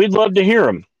we'd love to hear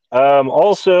them.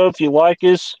 Also, if you like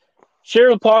us,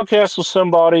 share the podcast with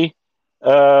somebody.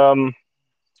 Um,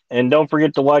 and don't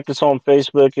forget to like us on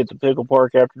Facebook at the Pickle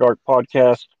Park After Dark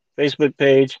podcast Facebook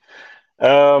page.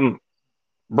 Um,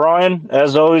 Brian,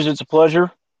 as always, it's a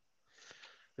pleasure.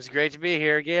 It's great to be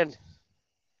here again.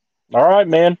 All right,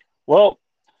 man. Well,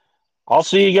 I'll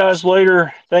see you guys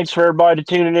later. Thanks for everybody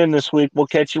tuning in this week. We'll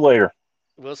catch you later.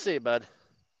 We'll see, bud.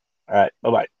 All right.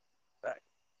 Bye bye.